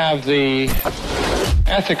doesn't have the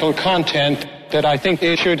ethical content that I think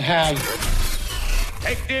it should have.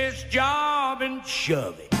 Take this job and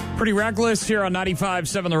shove it. Pretty reckless here on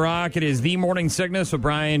 95.7 The Rock. It is The Morning Sickness with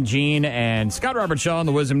Brian, Gene, and Scott Robert Shaw in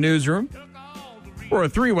the Wisdom Newsroom. We're a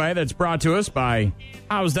three-way that's brought to us by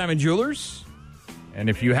House Diamond Jewelers. And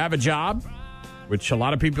if you have a job, which a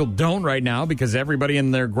lot of people don't right now because everybody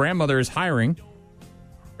and their grandmother is hiring,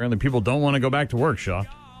 apparently people don't want to go back to work, Shaw.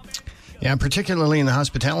 Yeah, particularly in the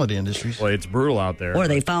hospitality industries. Well, it's brutal out there. Or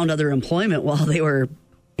they found other employment while they were,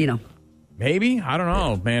 you know. Maybe? I don't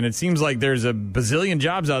know, man. It seems like there's a bazillion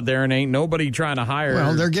jobs out there and ain't nobody trying to hire.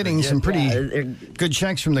 Well, they're getting some pretty good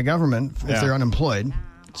checks from the government if they're unemployed.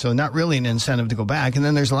 So not really an incentive to go back. And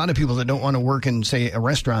then there's a lot of people that don't want to work in, say, a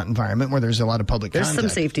restaurant environment where there's a lot of public contact. There's some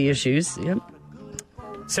safety issues, yep.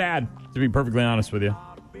 sad, to be perfectly honest with you,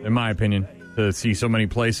 in my opinion, to see so many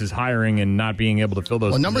places hiring and not being able to fill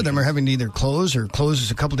those. Well, a number of them are having to either close or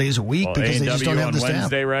close a couple days a week because they just don't have the staff.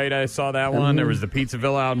 Wednesday, right? I saw that one. There was the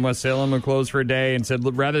Pizzavilla out in West Salem who closed for a day and said,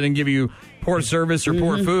 rather than give you poor service or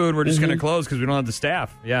poor food, we're just going to close because we don't have the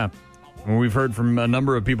staff. Yeah. And we've heard from a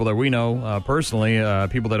number of people that we know personally,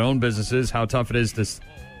 people that own businesses, how tough it is to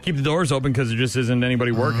keep the doors open because there just isn't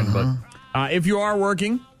anybody working. But if you are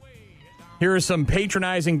working, here are some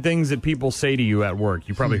patronizing things that people say to you at work.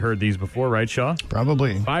 You probably heard these before, right, Shaw?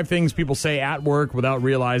 Probably. 5 things people say at work without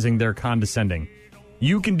realizing they're condescending.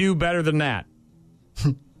 You can do better than that. I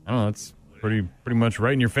don't know, that's pretty much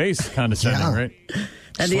right in your face, condescending, right?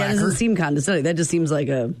 That doesn't seem condescending. That just seems like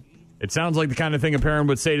a... It sounds like the kind of thing a parent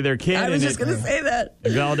would say to their kid. I was just going to say that.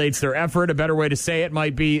 It validates their effort. A better way to say it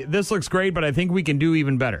might be, this looks great, but I think we can do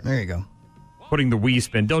even better. There you go. Putting the we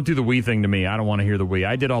spin. Don't do the we thing to me. I don't want to hear the we.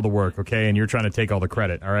 I did all the work, okay? And you're trying to take all the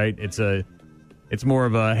credit, all right? It's more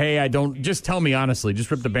of a, hey, just tell me honestly. Just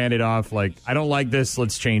rip the Band-Aid off. Like, I don't like this.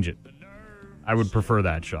 Let's change it. I would prefer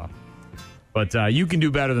that, Shaw. But you can do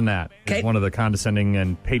better than that. Okay. It's one of the condescending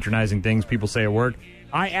and patronizing things people say at work.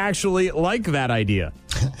 I actually like that idea.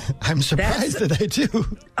 I'm surprised that I do.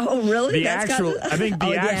 Oh, really? I think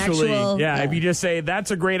the actual, if you just say,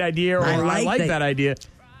 that's a great idea, or I like that idea,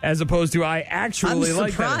 as opposed to I actually like that. I'm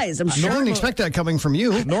surprised. I'm sure. I didn't expect that coming from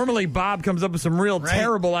you. Normally, Bob comes up with some real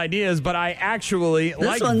terrible ideas, but I actually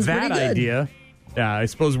like that idea. Yeah, I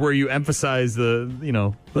suppose where you emphasize that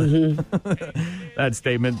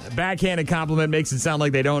statement. Backhanded compliment makes it sound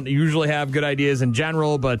like they don't usually have good ideas in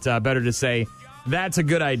general, but better to say, that's a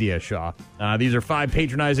good idea, Shaw. These are 5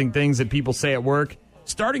 patronizing things that people say at work.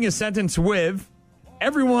 Starting a sentence with,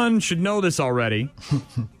 everyone should know this already.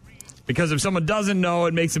 Because if someone doesn't know,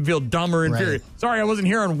 it makes them feel dumb or inferior. Right. Sorry, I wasn't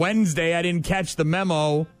here on Wednesday. I didn't catch the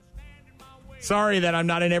memo. Sorry that I'm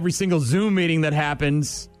not in every single Zoom meeting that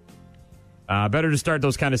happens. Better to start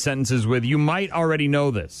those kind of sentences with, you might already know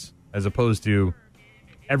this, as opposed to,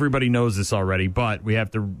 everybody knows this already, but we have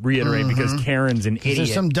to reiterate because Karen's an idiot.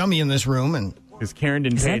 There's some dummy in this room. And because Karen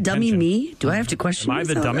didn't pay attention. Is that dummy me? Do I have to question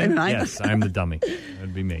myself? Am I the dummy? Yes, I'm the dummy.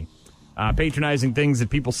 That'd be me. Patronizing things that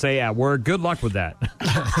people say at work. Good luck with that.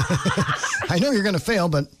 I know you're going to fail,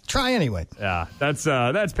 but try anyway. Yeah, that's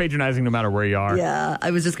patronizing no matter where you are. Yeah, I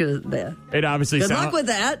was just going to... It obviously good luck with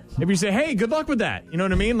that. If you say, hey, good luck with that. You know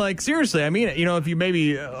what I mean? Like, seriously, I mean it. You know, if you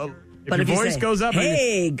maybe... if your voice goes up...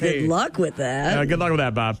 Hey, good luck with that. Good luck with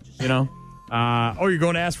that, Bob. You know? You're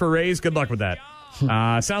going to ask for a raise? Good luck with that.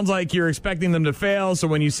 Sounds like you're expecting them to fail, so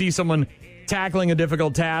when you see someone tackling a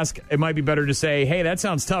difficult task, it might be better to say, hey, that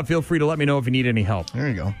sounds tough. Feel free to let me know if you need any help. There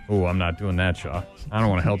you go. Oh, I'm not doing that, Shaw. I don't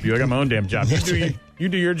want to help you. I got my own damn job. You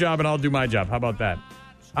do your job, and I'll do my job. How about that?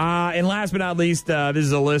 And last but not least, this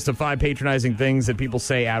is a list of 5 patronizing things that people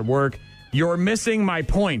say at work. You're missing my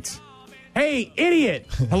point. Hey, idiot.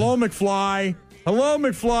 Hello, McFly. Hello,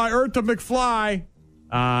 McFly. Eartha McFly.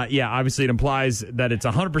 Obviously it implies that it's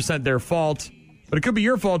 100% their fault, but it could be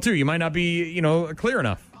your fault too. You might not be, clear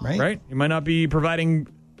enough, right? You might not be providing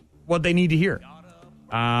what they need to hear.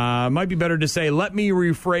 Might be better to say, let me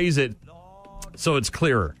rephrase it so it's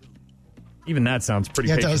clearer. Even that sounds pretty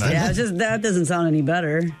patronizing. That doesn't sound any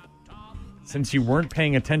better. Since you weren't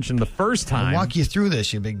paying attention the first time. I'll walk you through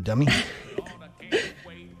this, you big dummy.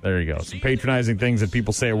 There you go. Some patronizing things that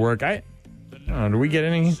people say at work. Do we get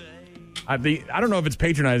any? I don't know if it's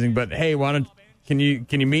patronizing, but hey, can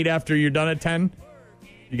you meet after you're done at 10?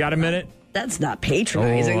 You got a minute? That's not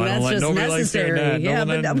patronizing. That's just necessary.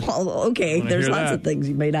 Okay. There's lots of things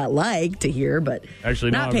you may not like to hear, but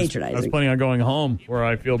actually, not patronizing. I was planning on going home where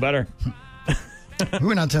I feel better. We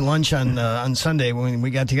went out to lunch on Sunday when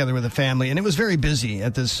we got together with the family, and it was very busy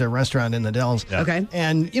at this restaurant in the Dells. Yeah. Okay.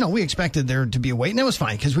 And, we expected there to be a wait, and it was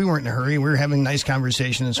fine because we weren't in a hurry. We were having a nice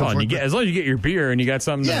conversation and so forth. And as long as you get your beer and you got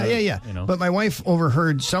something Yeah. But my wife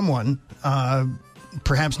overheard someone,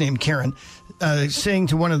 perhaps named Karen, saying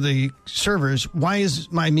to one of the servers, why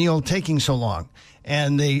is my meal taking so long?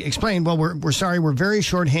 And they explained, well, we're sorry, we're very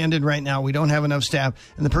short-handed right now. We don't have enough staff.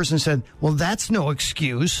 And the person said, well, that's no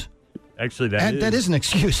excuse. Actually, that is an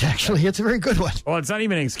excuse, actually. It's a very good one. Well, it's not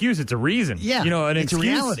even an excuse. It's a reason. Yeah, it's a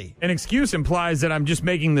reality. An excuse implies that I'm just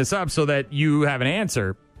making this up so that you have an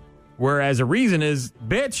answer, whereas a reason is,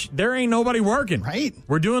 bitch, there ain't nobody working. Right.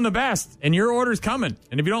 We're doing the best, and your order's coming.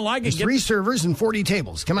 And if you don't like it... There's 3 servers and 40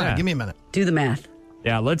 tables. Come on, give me a minute. Do the math.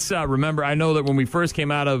 Yeah, let's remember, I know that when we first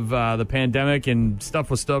came out of the pandemic and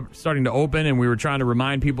stuff was starting to open and we were trying to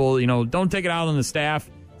remind people, don't take it out on the staff.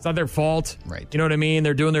 It's not their fault. Right. You know what I mean?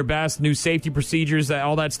 They're doing their best. New safety procedures,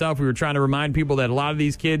 all that stuff. We were trying to remind people that a lot of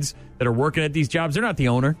these kids that are working at these jobs, they're not the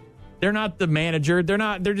owner. They're not the manager.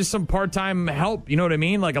 They're just some part-time help. You know what I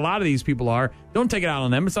mean? Like a lot of these people are. Don't take it out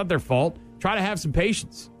on them. It's not their fault. Try to have some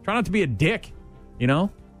patience. Try not to be a dick, you know?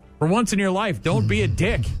 For once in your life, don't be a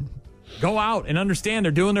dick. Go out and understand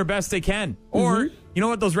they're doing their best they can. Or, you know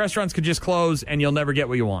what? Those restaurants could just close and you'll never get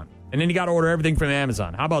what you want. And then you got to order everything from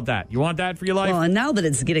Amazon. How about that? You want that for your life? Well, and now that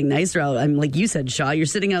it's getting nicer out, I'm like you said, Shaw, you're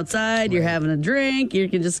sitting outside, you're having a drink, you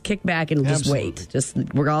can just kick back and just wait.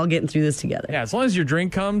 We're all getting through this together. Yeah, as long as your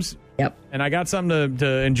drink comes. Yep. And I got something to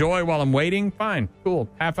enjoy while I'm waiting, fine, cool.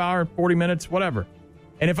 Half hour, 40 minutes, whatever.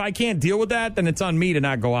 And if I can't deal with that, then it's on me to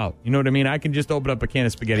not go out. You know what I mean? I can just open up a can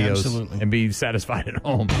of SpaghettiOs and be satisfied at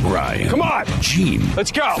home. Ryan. Come on. Gene.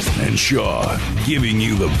 Let's go. And Shaw giving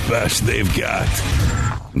you the best they've got.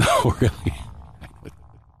 No, really.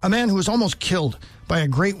 A man who was almost killed by a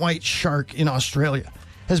great white shark in Australia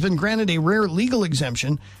has been granted a rare legal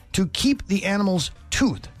exemption to keep the animal's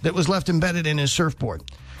tooth that was left embedded in his surfboard.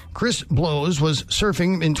 Chris Blows was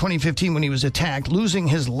surfing in 2015 when he was attacked, losing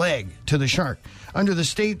his leg to the shark. Under the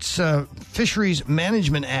state's Fisheries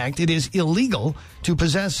Management Act, it is illegal to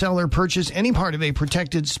possess, sell, or purchase any part of a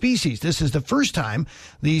protected species. This is the first time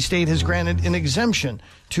the state has granted an exemption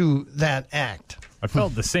to that act. I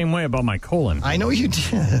felt the same way about my colon. I know you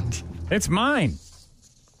did. It's mine.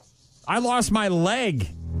 I lost my leg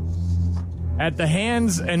at the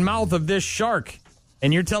hands and mouth of this shark.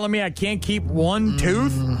 And you're telling me I can't keep one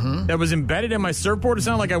tooth that was embedded in my surfboard? It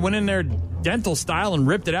sounded like I went in there dental style and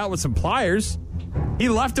ripped it out with some pliers. He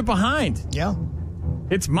left it behind. Yeah.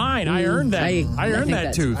 It's mine. I earned that. I earned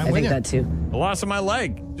that tooth. I think that too. The loss of my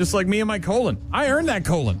leg, just like me and my colon. I earned that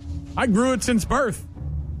colon. I grew it since birth.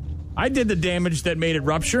 I did the damage that made it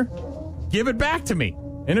rupture. Give it back to me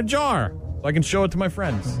in a jar so I can show it to my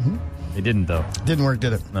friends. They didn't, though. Didn't work,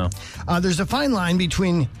 did it? No. There's a fine line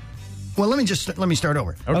between... Well, let me start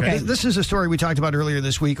over. Okay. This is a story we talked about earlier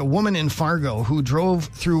this week. A woman in Fargo who drove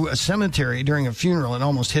through a cemetery during a funeral and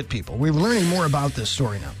almost hit people. We're learning more about this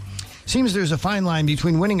story now. Seems there's a fine line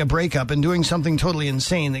between winning a breakup and doing something totally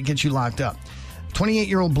insane that gets you locked up.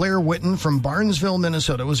 28-year-old Blair Witten from Barnesville,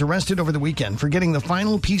 Minnesota, was arrested over the weekend for getting the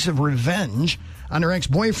final piece of revenge on her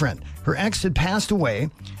ex-boyfriend. Her ex had passed away.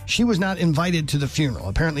 She was not invited to the funeral.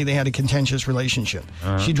 Apparently, they had a contentious relationship.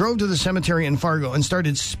 She drove to the cemetery in Fargo and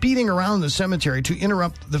started speeding around the cemetery to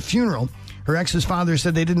interrupt the funeral. Her ex's father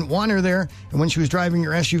said they didn't want her there, and when she was driving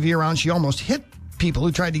her SUV around, she almost hit people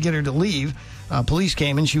who tried to get her to leave. Police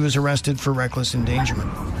came, and she was arrested for reckless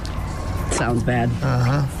endangerment. Sounds bad.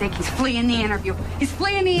 He's fleeing the interview. He's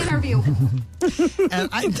fleeing the interview. And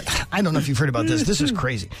I don't know if you've heard about this. This is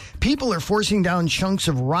crazy. People are forcing down chunks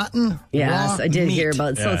of rotten raw I did meat hear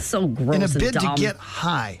about it. So it's so gross in a and bid dumb. to get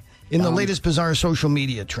high in the latest bizarre social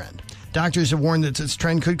media trend. Doctors have warned that this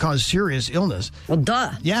trend could cause serious illness. Well,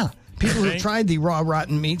 duh. Yeah. People who tried the raw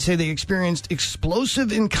rotten meat say they experienced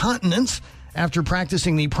explosive incontinence after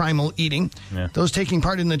practicing the primal eating. Those taking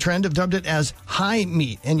part in the trend have dubbed it as high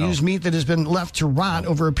meat and use meat that has been left to rot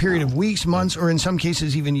over a period of weeks, months, or in some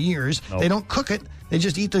cases even years. They don't cook it. They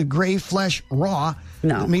just eat the gray flesh raw.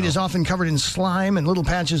 The meat is often covered in slime and little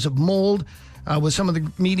patches of mold, with some of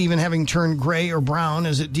the meat even having turned gray or brown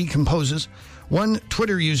as it decomposes. One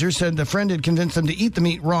Twitter user said the friend had convinced them to eat the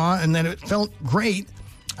meat raw and that it felt great.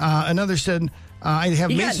 Another said...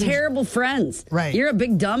 You got terrible friends. Right. You're a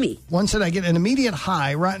big dummy. One said, I get an immediate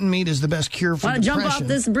high. Rotten meat is the best cure for depression. Want to jump off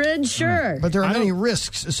this bridge? Sure. But there are many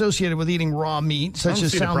risks associated with eating raw meat, such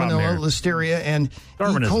as salmonella, listeria, and E.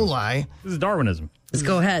 coli. This is Darwinism. Just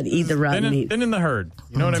go ahead, eat the rotten meat. Then in the herd.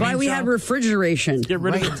 You know what I mean? That's why we have refrigeration.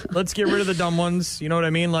 Let's get rid of the dumb ones. You know what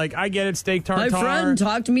I mean? Like, I get it, steak tartare. My friend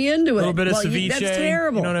talked me into it. A little bit of ceviche. That's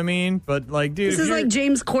terrible. You know what I mean? But, like, dude. This is like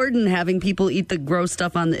James Corden having people eat the gross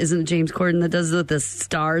stuff on isn't it James Corden that does the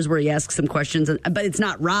stars where he asks some questions, but it's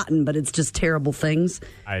not rotten, but it's just terrible things.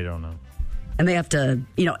 I don't know. And they have to,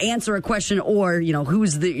 answer a question or,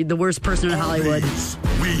 who's the worst person in Hollywood.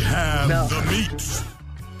 We have the meats.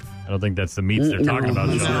 I don't think that's the meats they're talking about.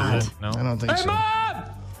 No, I don't think so. Hey, Mom!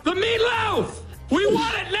 The meatloaf! We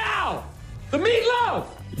want it now! The meatloaf!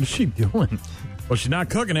 What is she doing? Well, she's not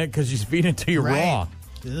cooking it because she's feeding it to you raw.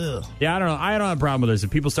 Ugh. Yeah, I don't know. I don't have a problem with this.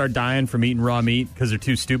 If people start dying from eating raw meat because they're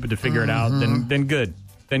too stupid to figure it out, then good.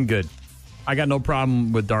 Then good. I got no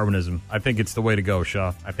problem with Darwinism. I think it's the way to go,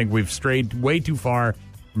 Shaw. I think we've strayed way too far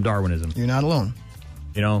from Darwinism. You're not alone.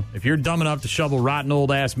 If you're dumb enough to shovel rotten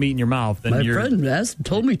old ass meat in your mouth, then My friend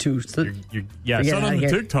told me to. So son on the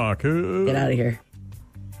TikTok. Get out of here.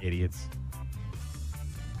 Idiots.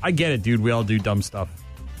 I get it, dude. We all do dumb stuff.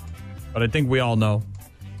 But I think we all know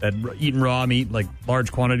that eating raw meat, like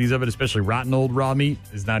large quantities of it, especially rotten old raw meat,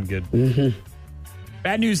 is not good.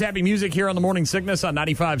 Bad news, happy music here on the Morning Sickness on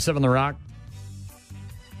 95.7 The Rock.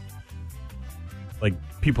 Like,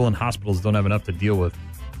 people in hospitals don't have enough to deal with.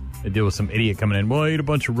 They deal with some idiot coming in. Well, I ate a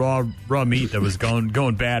bunch of raw meat that was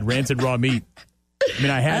going bad, rancid raw meat. I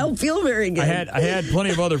mean, I don't feel very good. I had plenty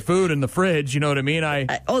of other food in the fridge. You know what I mean?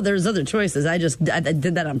 There's other choices. I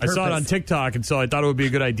did that on purpose. I saw it on TikTok, and so I thought it would be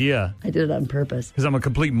a good idea. I did it on purpose because I'm a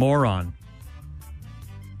complete moron.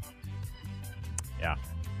 Yeah.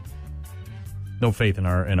 No faith in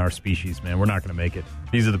our species, man. We're not going to make it.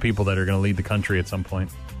 These are the people that are going to lead the country at some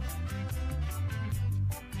point.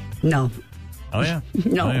 No. Oh, yeah.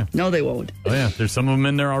 No. Oh, yeah. No, they won't. Oh, yeah. There's some of them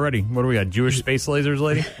in there already. What do we got? Jewish space lasers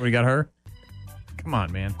lady? What do we got her? Come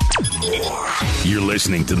on, man. You're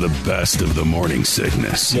listening to the best of the Morning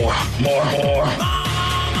Sickness. More.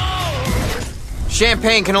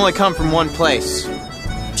 Champagne can only come from one place.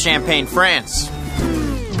 Champagne, France.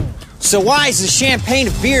 So why is the Champagne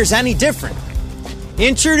of Beers any different?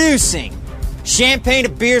 Introducing Champagne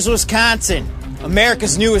of Beers, Wisconsin,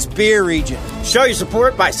 America's newest beer region. Show your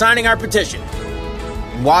support by signing our petition.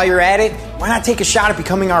 And while you're at it, why not take a shot at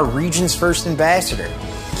becoming our region's first ambassador?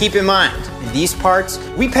 Keep in mind, in these parts,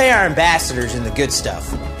 we pay our ambassadors in the good stuff.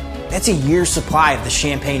 That's a year's supply of the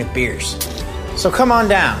Champagne of Beers. So come on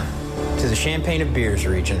down to the Champagne of Beers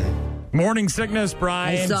region. Morning Sickness,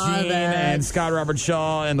 Brian, Gene, and Scott Robert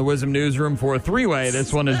Shaw in the Wisdom Newsroom for a three-way.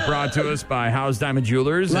 This one is brought to us by House Diamond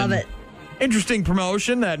Jewelers. Love it. Interesting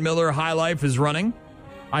promotion that Miller High Life is running.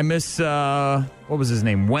 I miss, what was his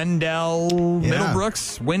name? Wendell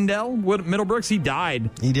Middlebrooks? Wendell Middlebrooks? He died.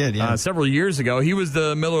 He did, yeah. Several years ago. He was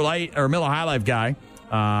the Miller High Life guy.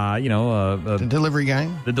 The delivery guy.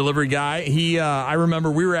 The delivery guy. I remember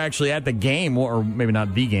we were actually at the game, or maybe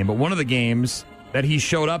not the game, but one of the games that he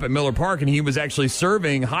showed up at Miller Park, and he was actually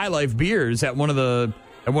serving High Life beers at one of the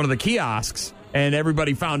kiosks. And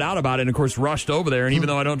everybody found out about it and, of course, rushed over there. And even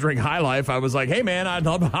though I don't drink High Life, I was like, hey, man, I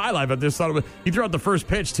love High Life. I just thought it was... He threw out the first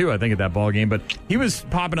pitch, too, I think, at that ball game. But he was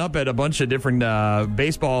popping up at a bunch of different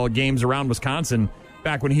baseball games around Wisconsin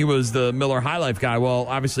back when he was the Miller High Life guy. Well,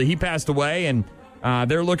 obviously, he passed away, and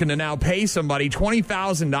they're looking to now pay somebody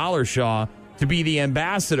 $20,000, Shaw, to be the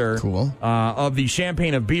ambassador of the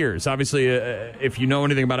Champagne of Beers. Obviously, if you know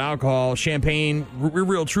anything about alcohol, champagne,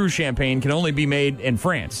 real true champagne, can only be made in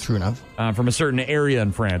France. True enough. From a certain area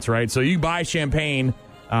in France, right? So you buy champagne,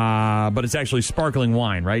 but it's actually sparkling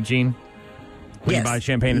wine, right, Gene? When you buy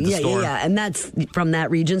champagne at the store. Yeah, and that's from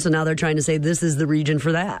that region, so now they're trying to say this is the region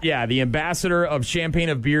for that. Yeah, the ambassador of Champagne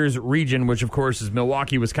of Beers region, which, of course, is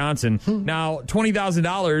Milwaukee, Wisconsin. Now,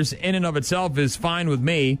 $20,000 in and of itself is fine with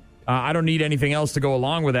me. I don't need anything else to go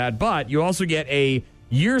along with that, but you also get a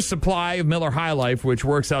year's supply of Miller High Life, which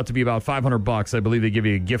works out to be about $500. I believe they give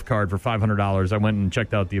you a gift card for $500. I went and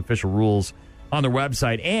checked out the official rules on their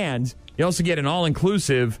website, and you also get an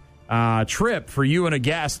all-inclusive trip for you and a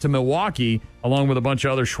guest to Milwaukee, along with a bunch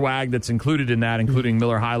of other swag that's included in that, including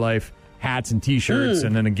Miller High Life hats and T-shirts,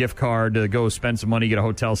 and then a gift card to go spend some money, get a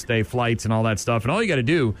hotel stay, flights, and all that stuff. And all you got to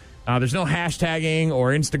do, there's no hashtagging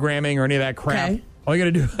or Instagramming or any of that crap. Okay. All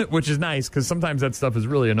you got to do, which is nice, because sometimes that stuff is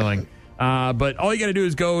really annoying. But all you got to do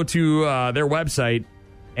is go to their website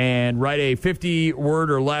and write a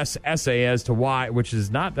 50-word or less essay as to why, which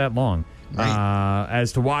is not that long,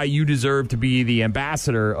 as to why you deserve to be the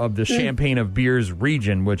ambassador of the Champagne of Beers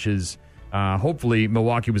region, which is hopefully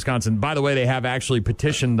Milwaukee, Wisconsin. By the way, they have actually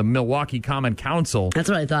petitioned the Milwaukee Common Council. That's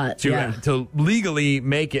what I thought. To legally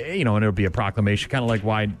make it, and it'll be a proclamation, kind of like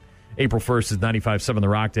why April 1st is 95.7 The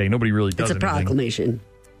Rock Day. Nobody really does anything. It's a proclamation.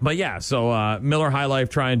 But yeah, so Miller High Life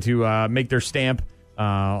trying to make their stamp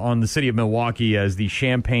on the city of Milwaukee as the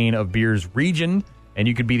Champagne of Beers region, and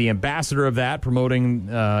you could be the ambassador of that, promoting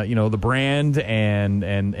the brand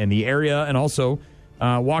and the area, and also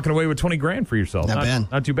walking away with $20,000 for yourself.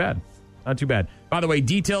 Not too bad. Not too bad. By the way,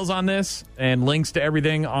 details on this and links to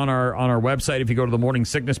everything on our website. If you go to the Morning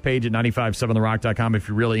Sickness page at 957therock.com, if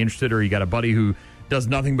you're really interested, or you got a buddy who does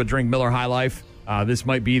nothing but drink Miller High Life, this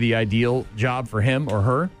might be the ideal job for him or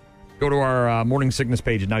her. Go to our Morning Sickness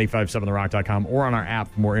page at 957therock.com or on our app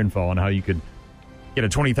for more info on how you could get a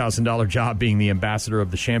 $20,000 job being the ambassador of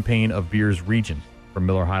the Champagne of Beers region from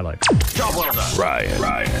Miller High Life. Job well done.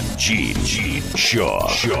 Ryan, Gene,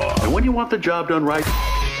 Shaw. And when you want the job done right,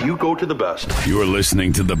 you go to the best. You're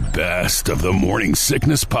listening to the best of the Morning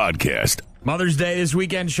Sickness podcast. Mother's Day this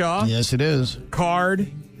weekend, Shaw. Yes, it is. Card,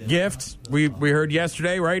 gift. We heard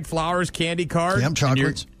yesterday, right? Flowers, candy, card. Yep,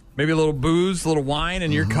 chocolates. Maybe a little booze, a little wine,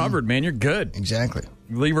 and you're covered, man. You're good. Exactly.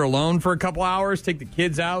 You leave her alone for a couple hours, take the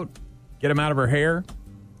kids out, get them out of her hair.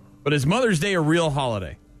 But is Mother's Day a real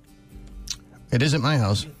holiday? It is at my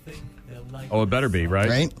house. Oh, it better be, right?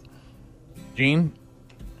 Right. Gene?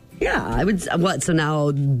 Yeah, I would. What? So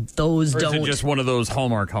now those Or is don't. it just one of those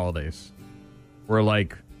Hallmark holidays where,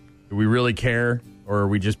 like, do we really care, or are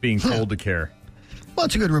we just being told to care? Well,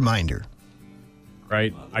 it's a good reminder.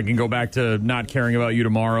 Right? I can go back to not caring about you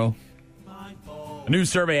tomorrow. A new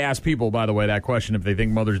survey asked people, by the way, that question, if they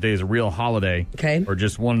think Mother's Day is a real holiday. Okay. Or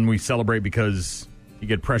just one we celebrate because you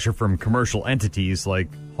get pressure from commercial entities like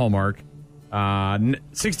Hallmark.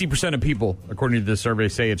 60% of people, according to this survey,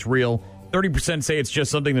 say it's real. 30% say it's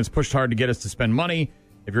just something that's pushed hard to get us to spend money.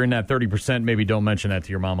 If you're in that 30%, maybe don't mention that to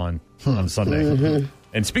your mom on Sunday. Mm-hmm.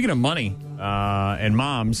 And speaking of money and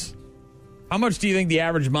moms, how much do you think the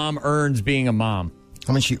average mom earns being a mom?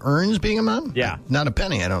 How much she earns being a mom? Yeah. Not a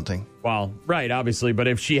penny, I don't think. Well, right, obviously. But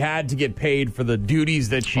if she had to get paid for the duties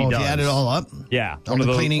that she does. If you add it all up? Yeah. All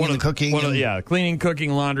the cleaning and the cooking. Cleaning,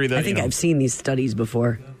 cooking, laundry. I think I've seen these studies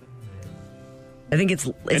before. I think it's a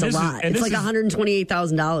lot. It's like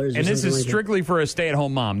 $128,000. And this is strictly for a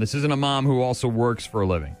stay-at-home mom. This isn't a mom who also works for a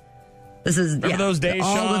living. This is Remember those days,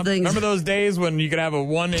 all Sean? the things. Remember those days when you could have a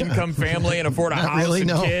one-income family and afford a Not house really, and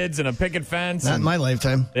no. kids and a picket fence? Not in my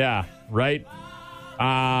lifetime. Yeah, right.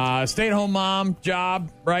 Stay-at-home mom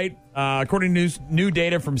job, right? According to new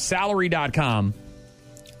data from Salary.com,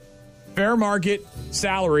 fair market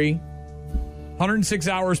salary, 106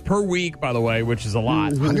 hours per week, by the way, which is a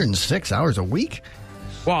lot. 106 hours a week?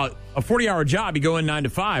 Well, a 40-hour job, you go in 9 to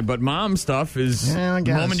 5, but mom stuff is the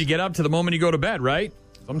moment you get up to the moment you go to bed, right?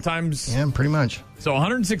 Sometimes. Yeah, pretty much. So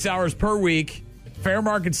 106 hours per week, fair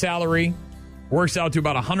market salary, works out to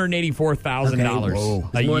about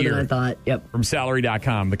 $184,000 a More year. than I thought. Yep. From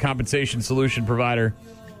Salary.com. The compensation solution provider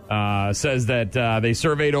says that they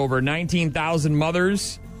surveyed over 19,000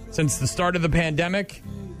 mothers since the start of the pandemic.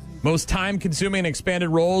 Most time-consuming and expanded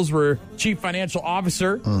roles were Chief Financial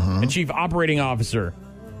Officer and Chief Operating Officer.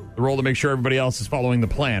 The role to make sure everybody else is following the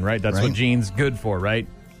plan, right? That's what Gene's good for, right?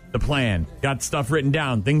 The plan. Got stuff written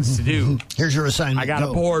down, things to do. Here's your assignment. I got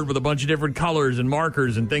a board with a bunch of different colors and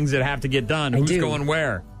markers and things that have to get done. Who's going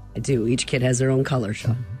where? I do. Each kid has their own color,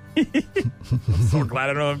 Sean. I'm so glad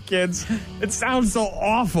I don't have kids. It sounds so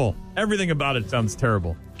awful. Everything about it sounds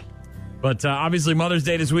terrible. But obviously Mother's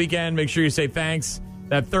Day this weekend. Make sure you say thanks.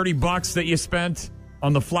 That $30 that you spent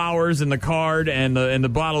on the flowers and the card and the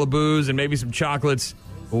bottle of booze and maybe some chocolates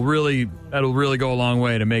that'll really go a long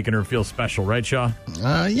way to making her feel special, right, Shaw?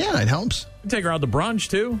 Yeah, it helps. You take her out to brunch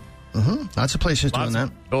too. Lots of places doing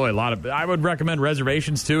that. I would recommend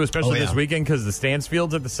reservations too, especially this weekend because the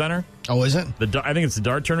Stansfield's at the center. Oh, is it? I think it's the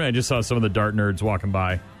dart tournament. I just saw some of the dart nerds walking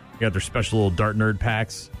by. They got their special little dart nerd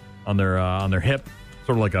packs on their hip,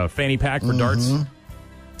 sort of like a fanny pack for darts.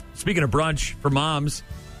 Speaking of brunch for moms,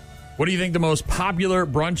 what do you think the most popular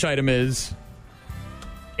brunch item is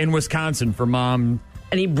in Wisconsin for mom?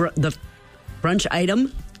 The brunch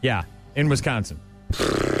item? Yeah, in Wisconsin.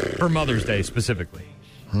 For Mother's Day specifically.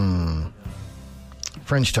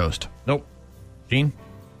 French toast. Nope. Gene?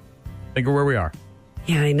 Think of where we are.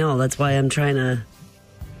 Yeah, I know. That's why I'm trying to...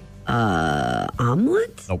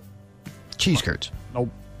 omelet? Nope. Cheese curds. Nope.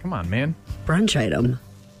 Come on, man. Brunch item.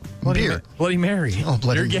 Beer. Bloody Mary. Oh,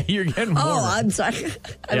 Bloody You're getting warmer. Oh, I'm sorry.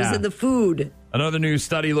 I was in the food. Another new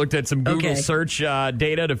study looked at some Google search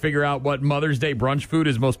data to figure out what Mother's Day brunch food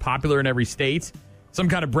is most popular in every state. Some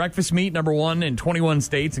kind of breakfast meat, number 1 in 21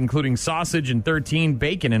 states, including sausage in 13,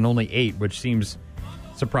 bacon in only 8, which seems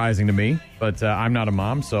surprising to me. But I'm not a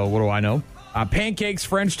mom, so what do I know? Pancakes,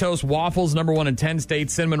 French toast, waffles, number 1 in 10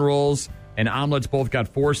 states. Cinnamon rolls and omelets both got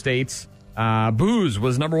 4 states. Booze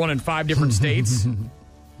was number 1 in 5 different states.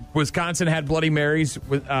 Wisconsin had Bloody Marys.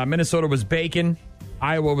 Minnesota was bacon.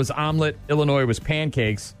 Iowa was omelet. Illinois was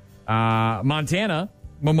pancakes. Montana,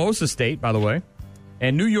 mimosa state, by the way.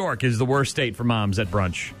 And New York is the worst state for moms at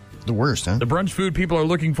brunch. The worst, huh? The brunch food people are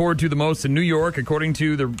looking forward to the most in New York, according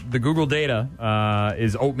to the Google data,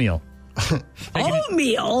 is oatmeal.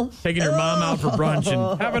 Oatmeal? Taking your mom out for brunch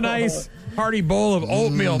and have a nice hearty bowl of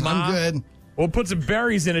oatmeal, Mom. I'm good. We'll put some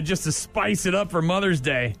berries in it just to spice it up for Mother's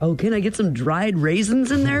Day. Oh, can I get some dried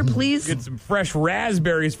raisins in there, please? Get some fresh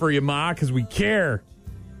raspberries for you, Ma, because we care.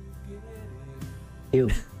 Ew.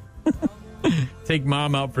 Take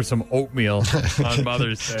Mom out for some oatmeal on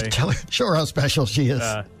Mother's Day. Show her how special she is.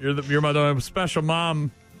 You're my special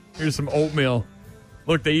mom. Here's some oatmeal.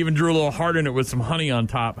 Look, they even drew a little heart in it with some honey on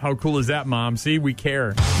top. How cool is that, Mom? See, we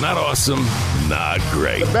care. Not awesome, not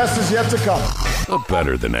great. The best is yet to come. but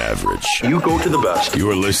better than average. You go to the best.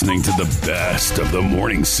 You're listening to the best of the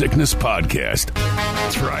Morning Sickness Podcast.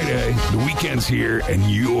 It's Friday, the weekend's here, and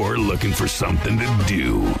you're looking for something to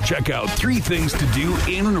do. Check out 3 things to do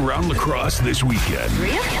in and around La Crosse this weekend.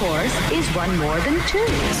 3, of course, is 1 more than 2.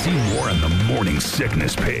 See more on the Morning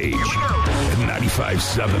Sickness page at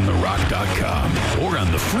 957therock.com or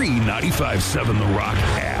on the free 95.7 The Rock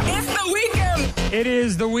app. It's the weekend! It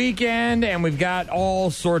is the weekend, and we've got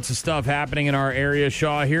all sorts of stuff happening in our area,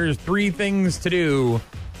 Shaw. Here's 3 things to do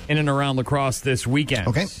in and around La Crosse this weekend.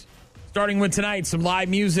 Okay. Starting with tonight, some live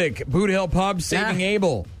music. Boot Hill Pub, Saving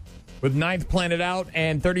Abel, with 9th Planet Out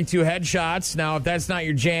and 32 Headshots. Now, if that's not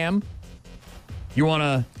your jam, you want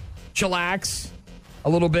to chillax a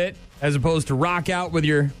little bit as opposed to rock out with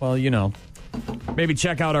your, well, you know, maybe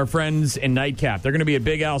check out our friends in Nightcap. They're going to be at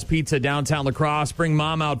Big Al's Pizza downtown La Crosse. Bring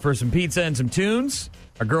mom out for some pizza and some tunes.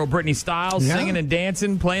 Our girl Brittany Stiles singing and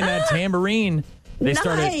dancing, playing that tambourine. They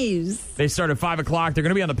start at 5 o'clock. They're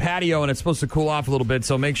going to be on the patio, and it's supposed to cool off a little bit.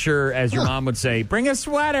 So make sure, as your mom would say, bring a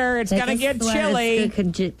sweater. It's going to get chilly. It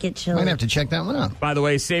could get chilly. Might have to check that one out. By the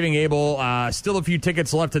way, Saving Abel, still a few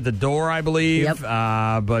tickets left at the door, I believe. Yep.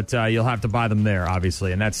 But you'll have to buy them there,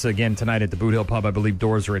 obviously. And that's, again, tonight at the Boot Hill Pub. I believe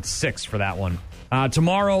doors are at 6 for that one.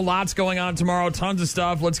 Tomorrow, lots going on tomorrow. Tons of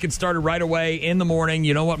stuff. Let's get started right away in the morning.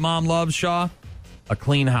 You know what Mom loves, Shaw? A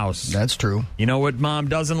clean house. That's true. You know what Mom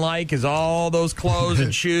doesn't like is all those clothes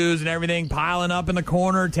and shoes and everything piling up in the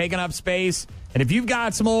corner, taking up space. And if you've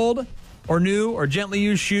got some old or new or gently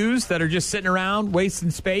used shoes that are just sitting around wasting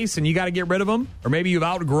space and you got to get rid of them, or maybe you've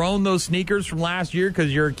outgrown those sneakers from last year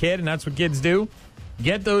because you're a kid and that's what kids do,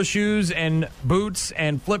 get those shoes and boots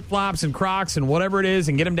and flip-flops and Crocs and whatever it is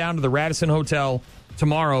and get them down to the Radisson Hotel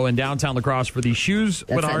tomorrow in downtown La Crosse for the Shoes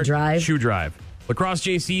with Heart Shoe Drive. La Crosse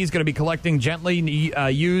JC is going to be collecting gently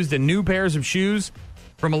used and new pairs of shoes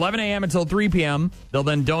from 11 a.m. until 3 p.m. They'll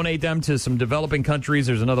then donate them to some developing countries.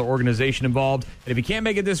 There's another organization involved. And if you can't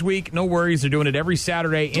make it this week, no worries. They're doing it every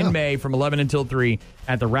Saturday in May from 11 until 3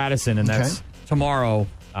 at the Radisson. And that's tomorrow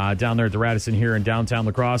down there at the Radisson here in downtown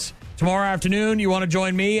La Crosse. Tomorrow afternoon, you want to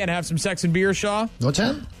join me and have some sex and beer, Shaw? What's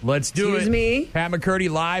that? Let's do Excuse it. me? Pat McCurdy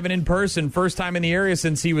live and in person. First time in the area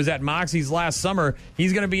since he was at Moxie's last summer.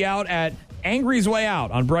 He's going to be out at Angry's Way Out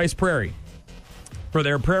on Bryce Prairie for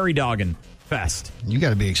their Prairie Doggin' Fest. You got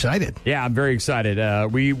to be excited. Yeah, I'm very excited.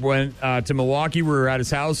 We went to Milwaukee. We were at his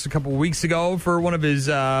house a couple of weeks ago for one of his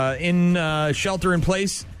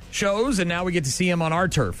shelter-in-place shows, and now we get to see him on our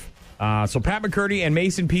turf. So Pat McCurdy and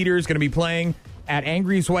Mason Peters going to be playing at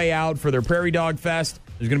Angry's Way Out for their Prairie Dog Fest.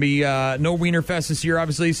 There's going to be no Wiener Fest this year,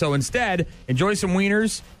 obviously. So instead, enjoy some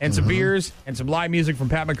wieners and some beers and some live music from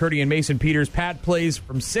Pat McCurdy and Mason Peters. Pat plays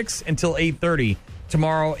from 6 until 8:30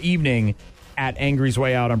 tomorrow evening at Angry's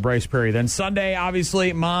Way Out on Bryce Prairie. Then Sunday,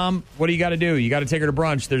 obviously, Mom, what do you got to do? You got to take her to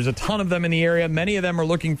brunch. There's a ton of them in the area. Many of them are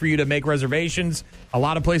looking for you to make reservations. A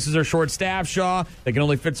lot of places are short-staffed, Shaw. They can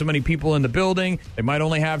only fit so many people in the building. They might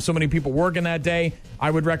only have so many people working that day.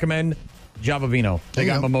 I would recommend Java Vino. They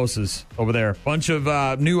got mimosas over there. Bunch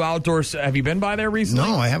of new outdoors. Have you been by there recently?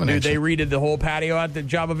 No, I haven't. Dude, they redid the whole patio at the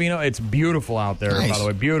Java Vino. It's beautiful out there, by the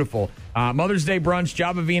way. Beautiful. Mother's Day brunch,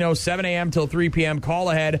 Java Vino, 7 a.m. till 3 p.m. Call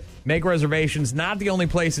ahead. Make reservations. Not the only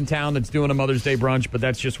place in town that's doing a Mother's Day brunch, but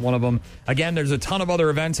that's just one of them. Again, there's a ton of other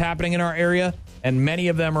events happening in our area, and many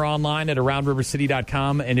of them are online at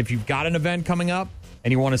AroundRiverCity.com. And if you've got an event coming up,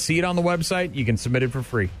 and you want to see it on the website, you can submit it for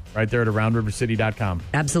free right there at AroundRiverCity.com.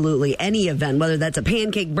 Absolutely. Any event, whether that's a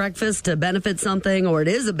pancake breakfast to benefit something, or it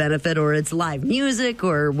is a benefit, or it's live music,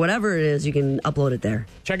 or whatever it is, you can upload it there.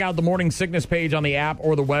 Check out the Morning Sickness page on the app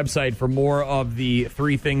or the website for more of the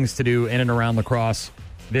 3 things to do in and around La Crosse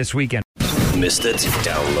this weekend. Missed it?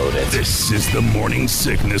 Download it. This is the Morning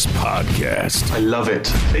Sickness Podcast. I love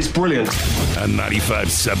it. It's brilliant. On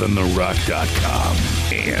 957therock.com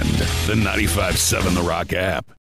and the 957 The Rock app.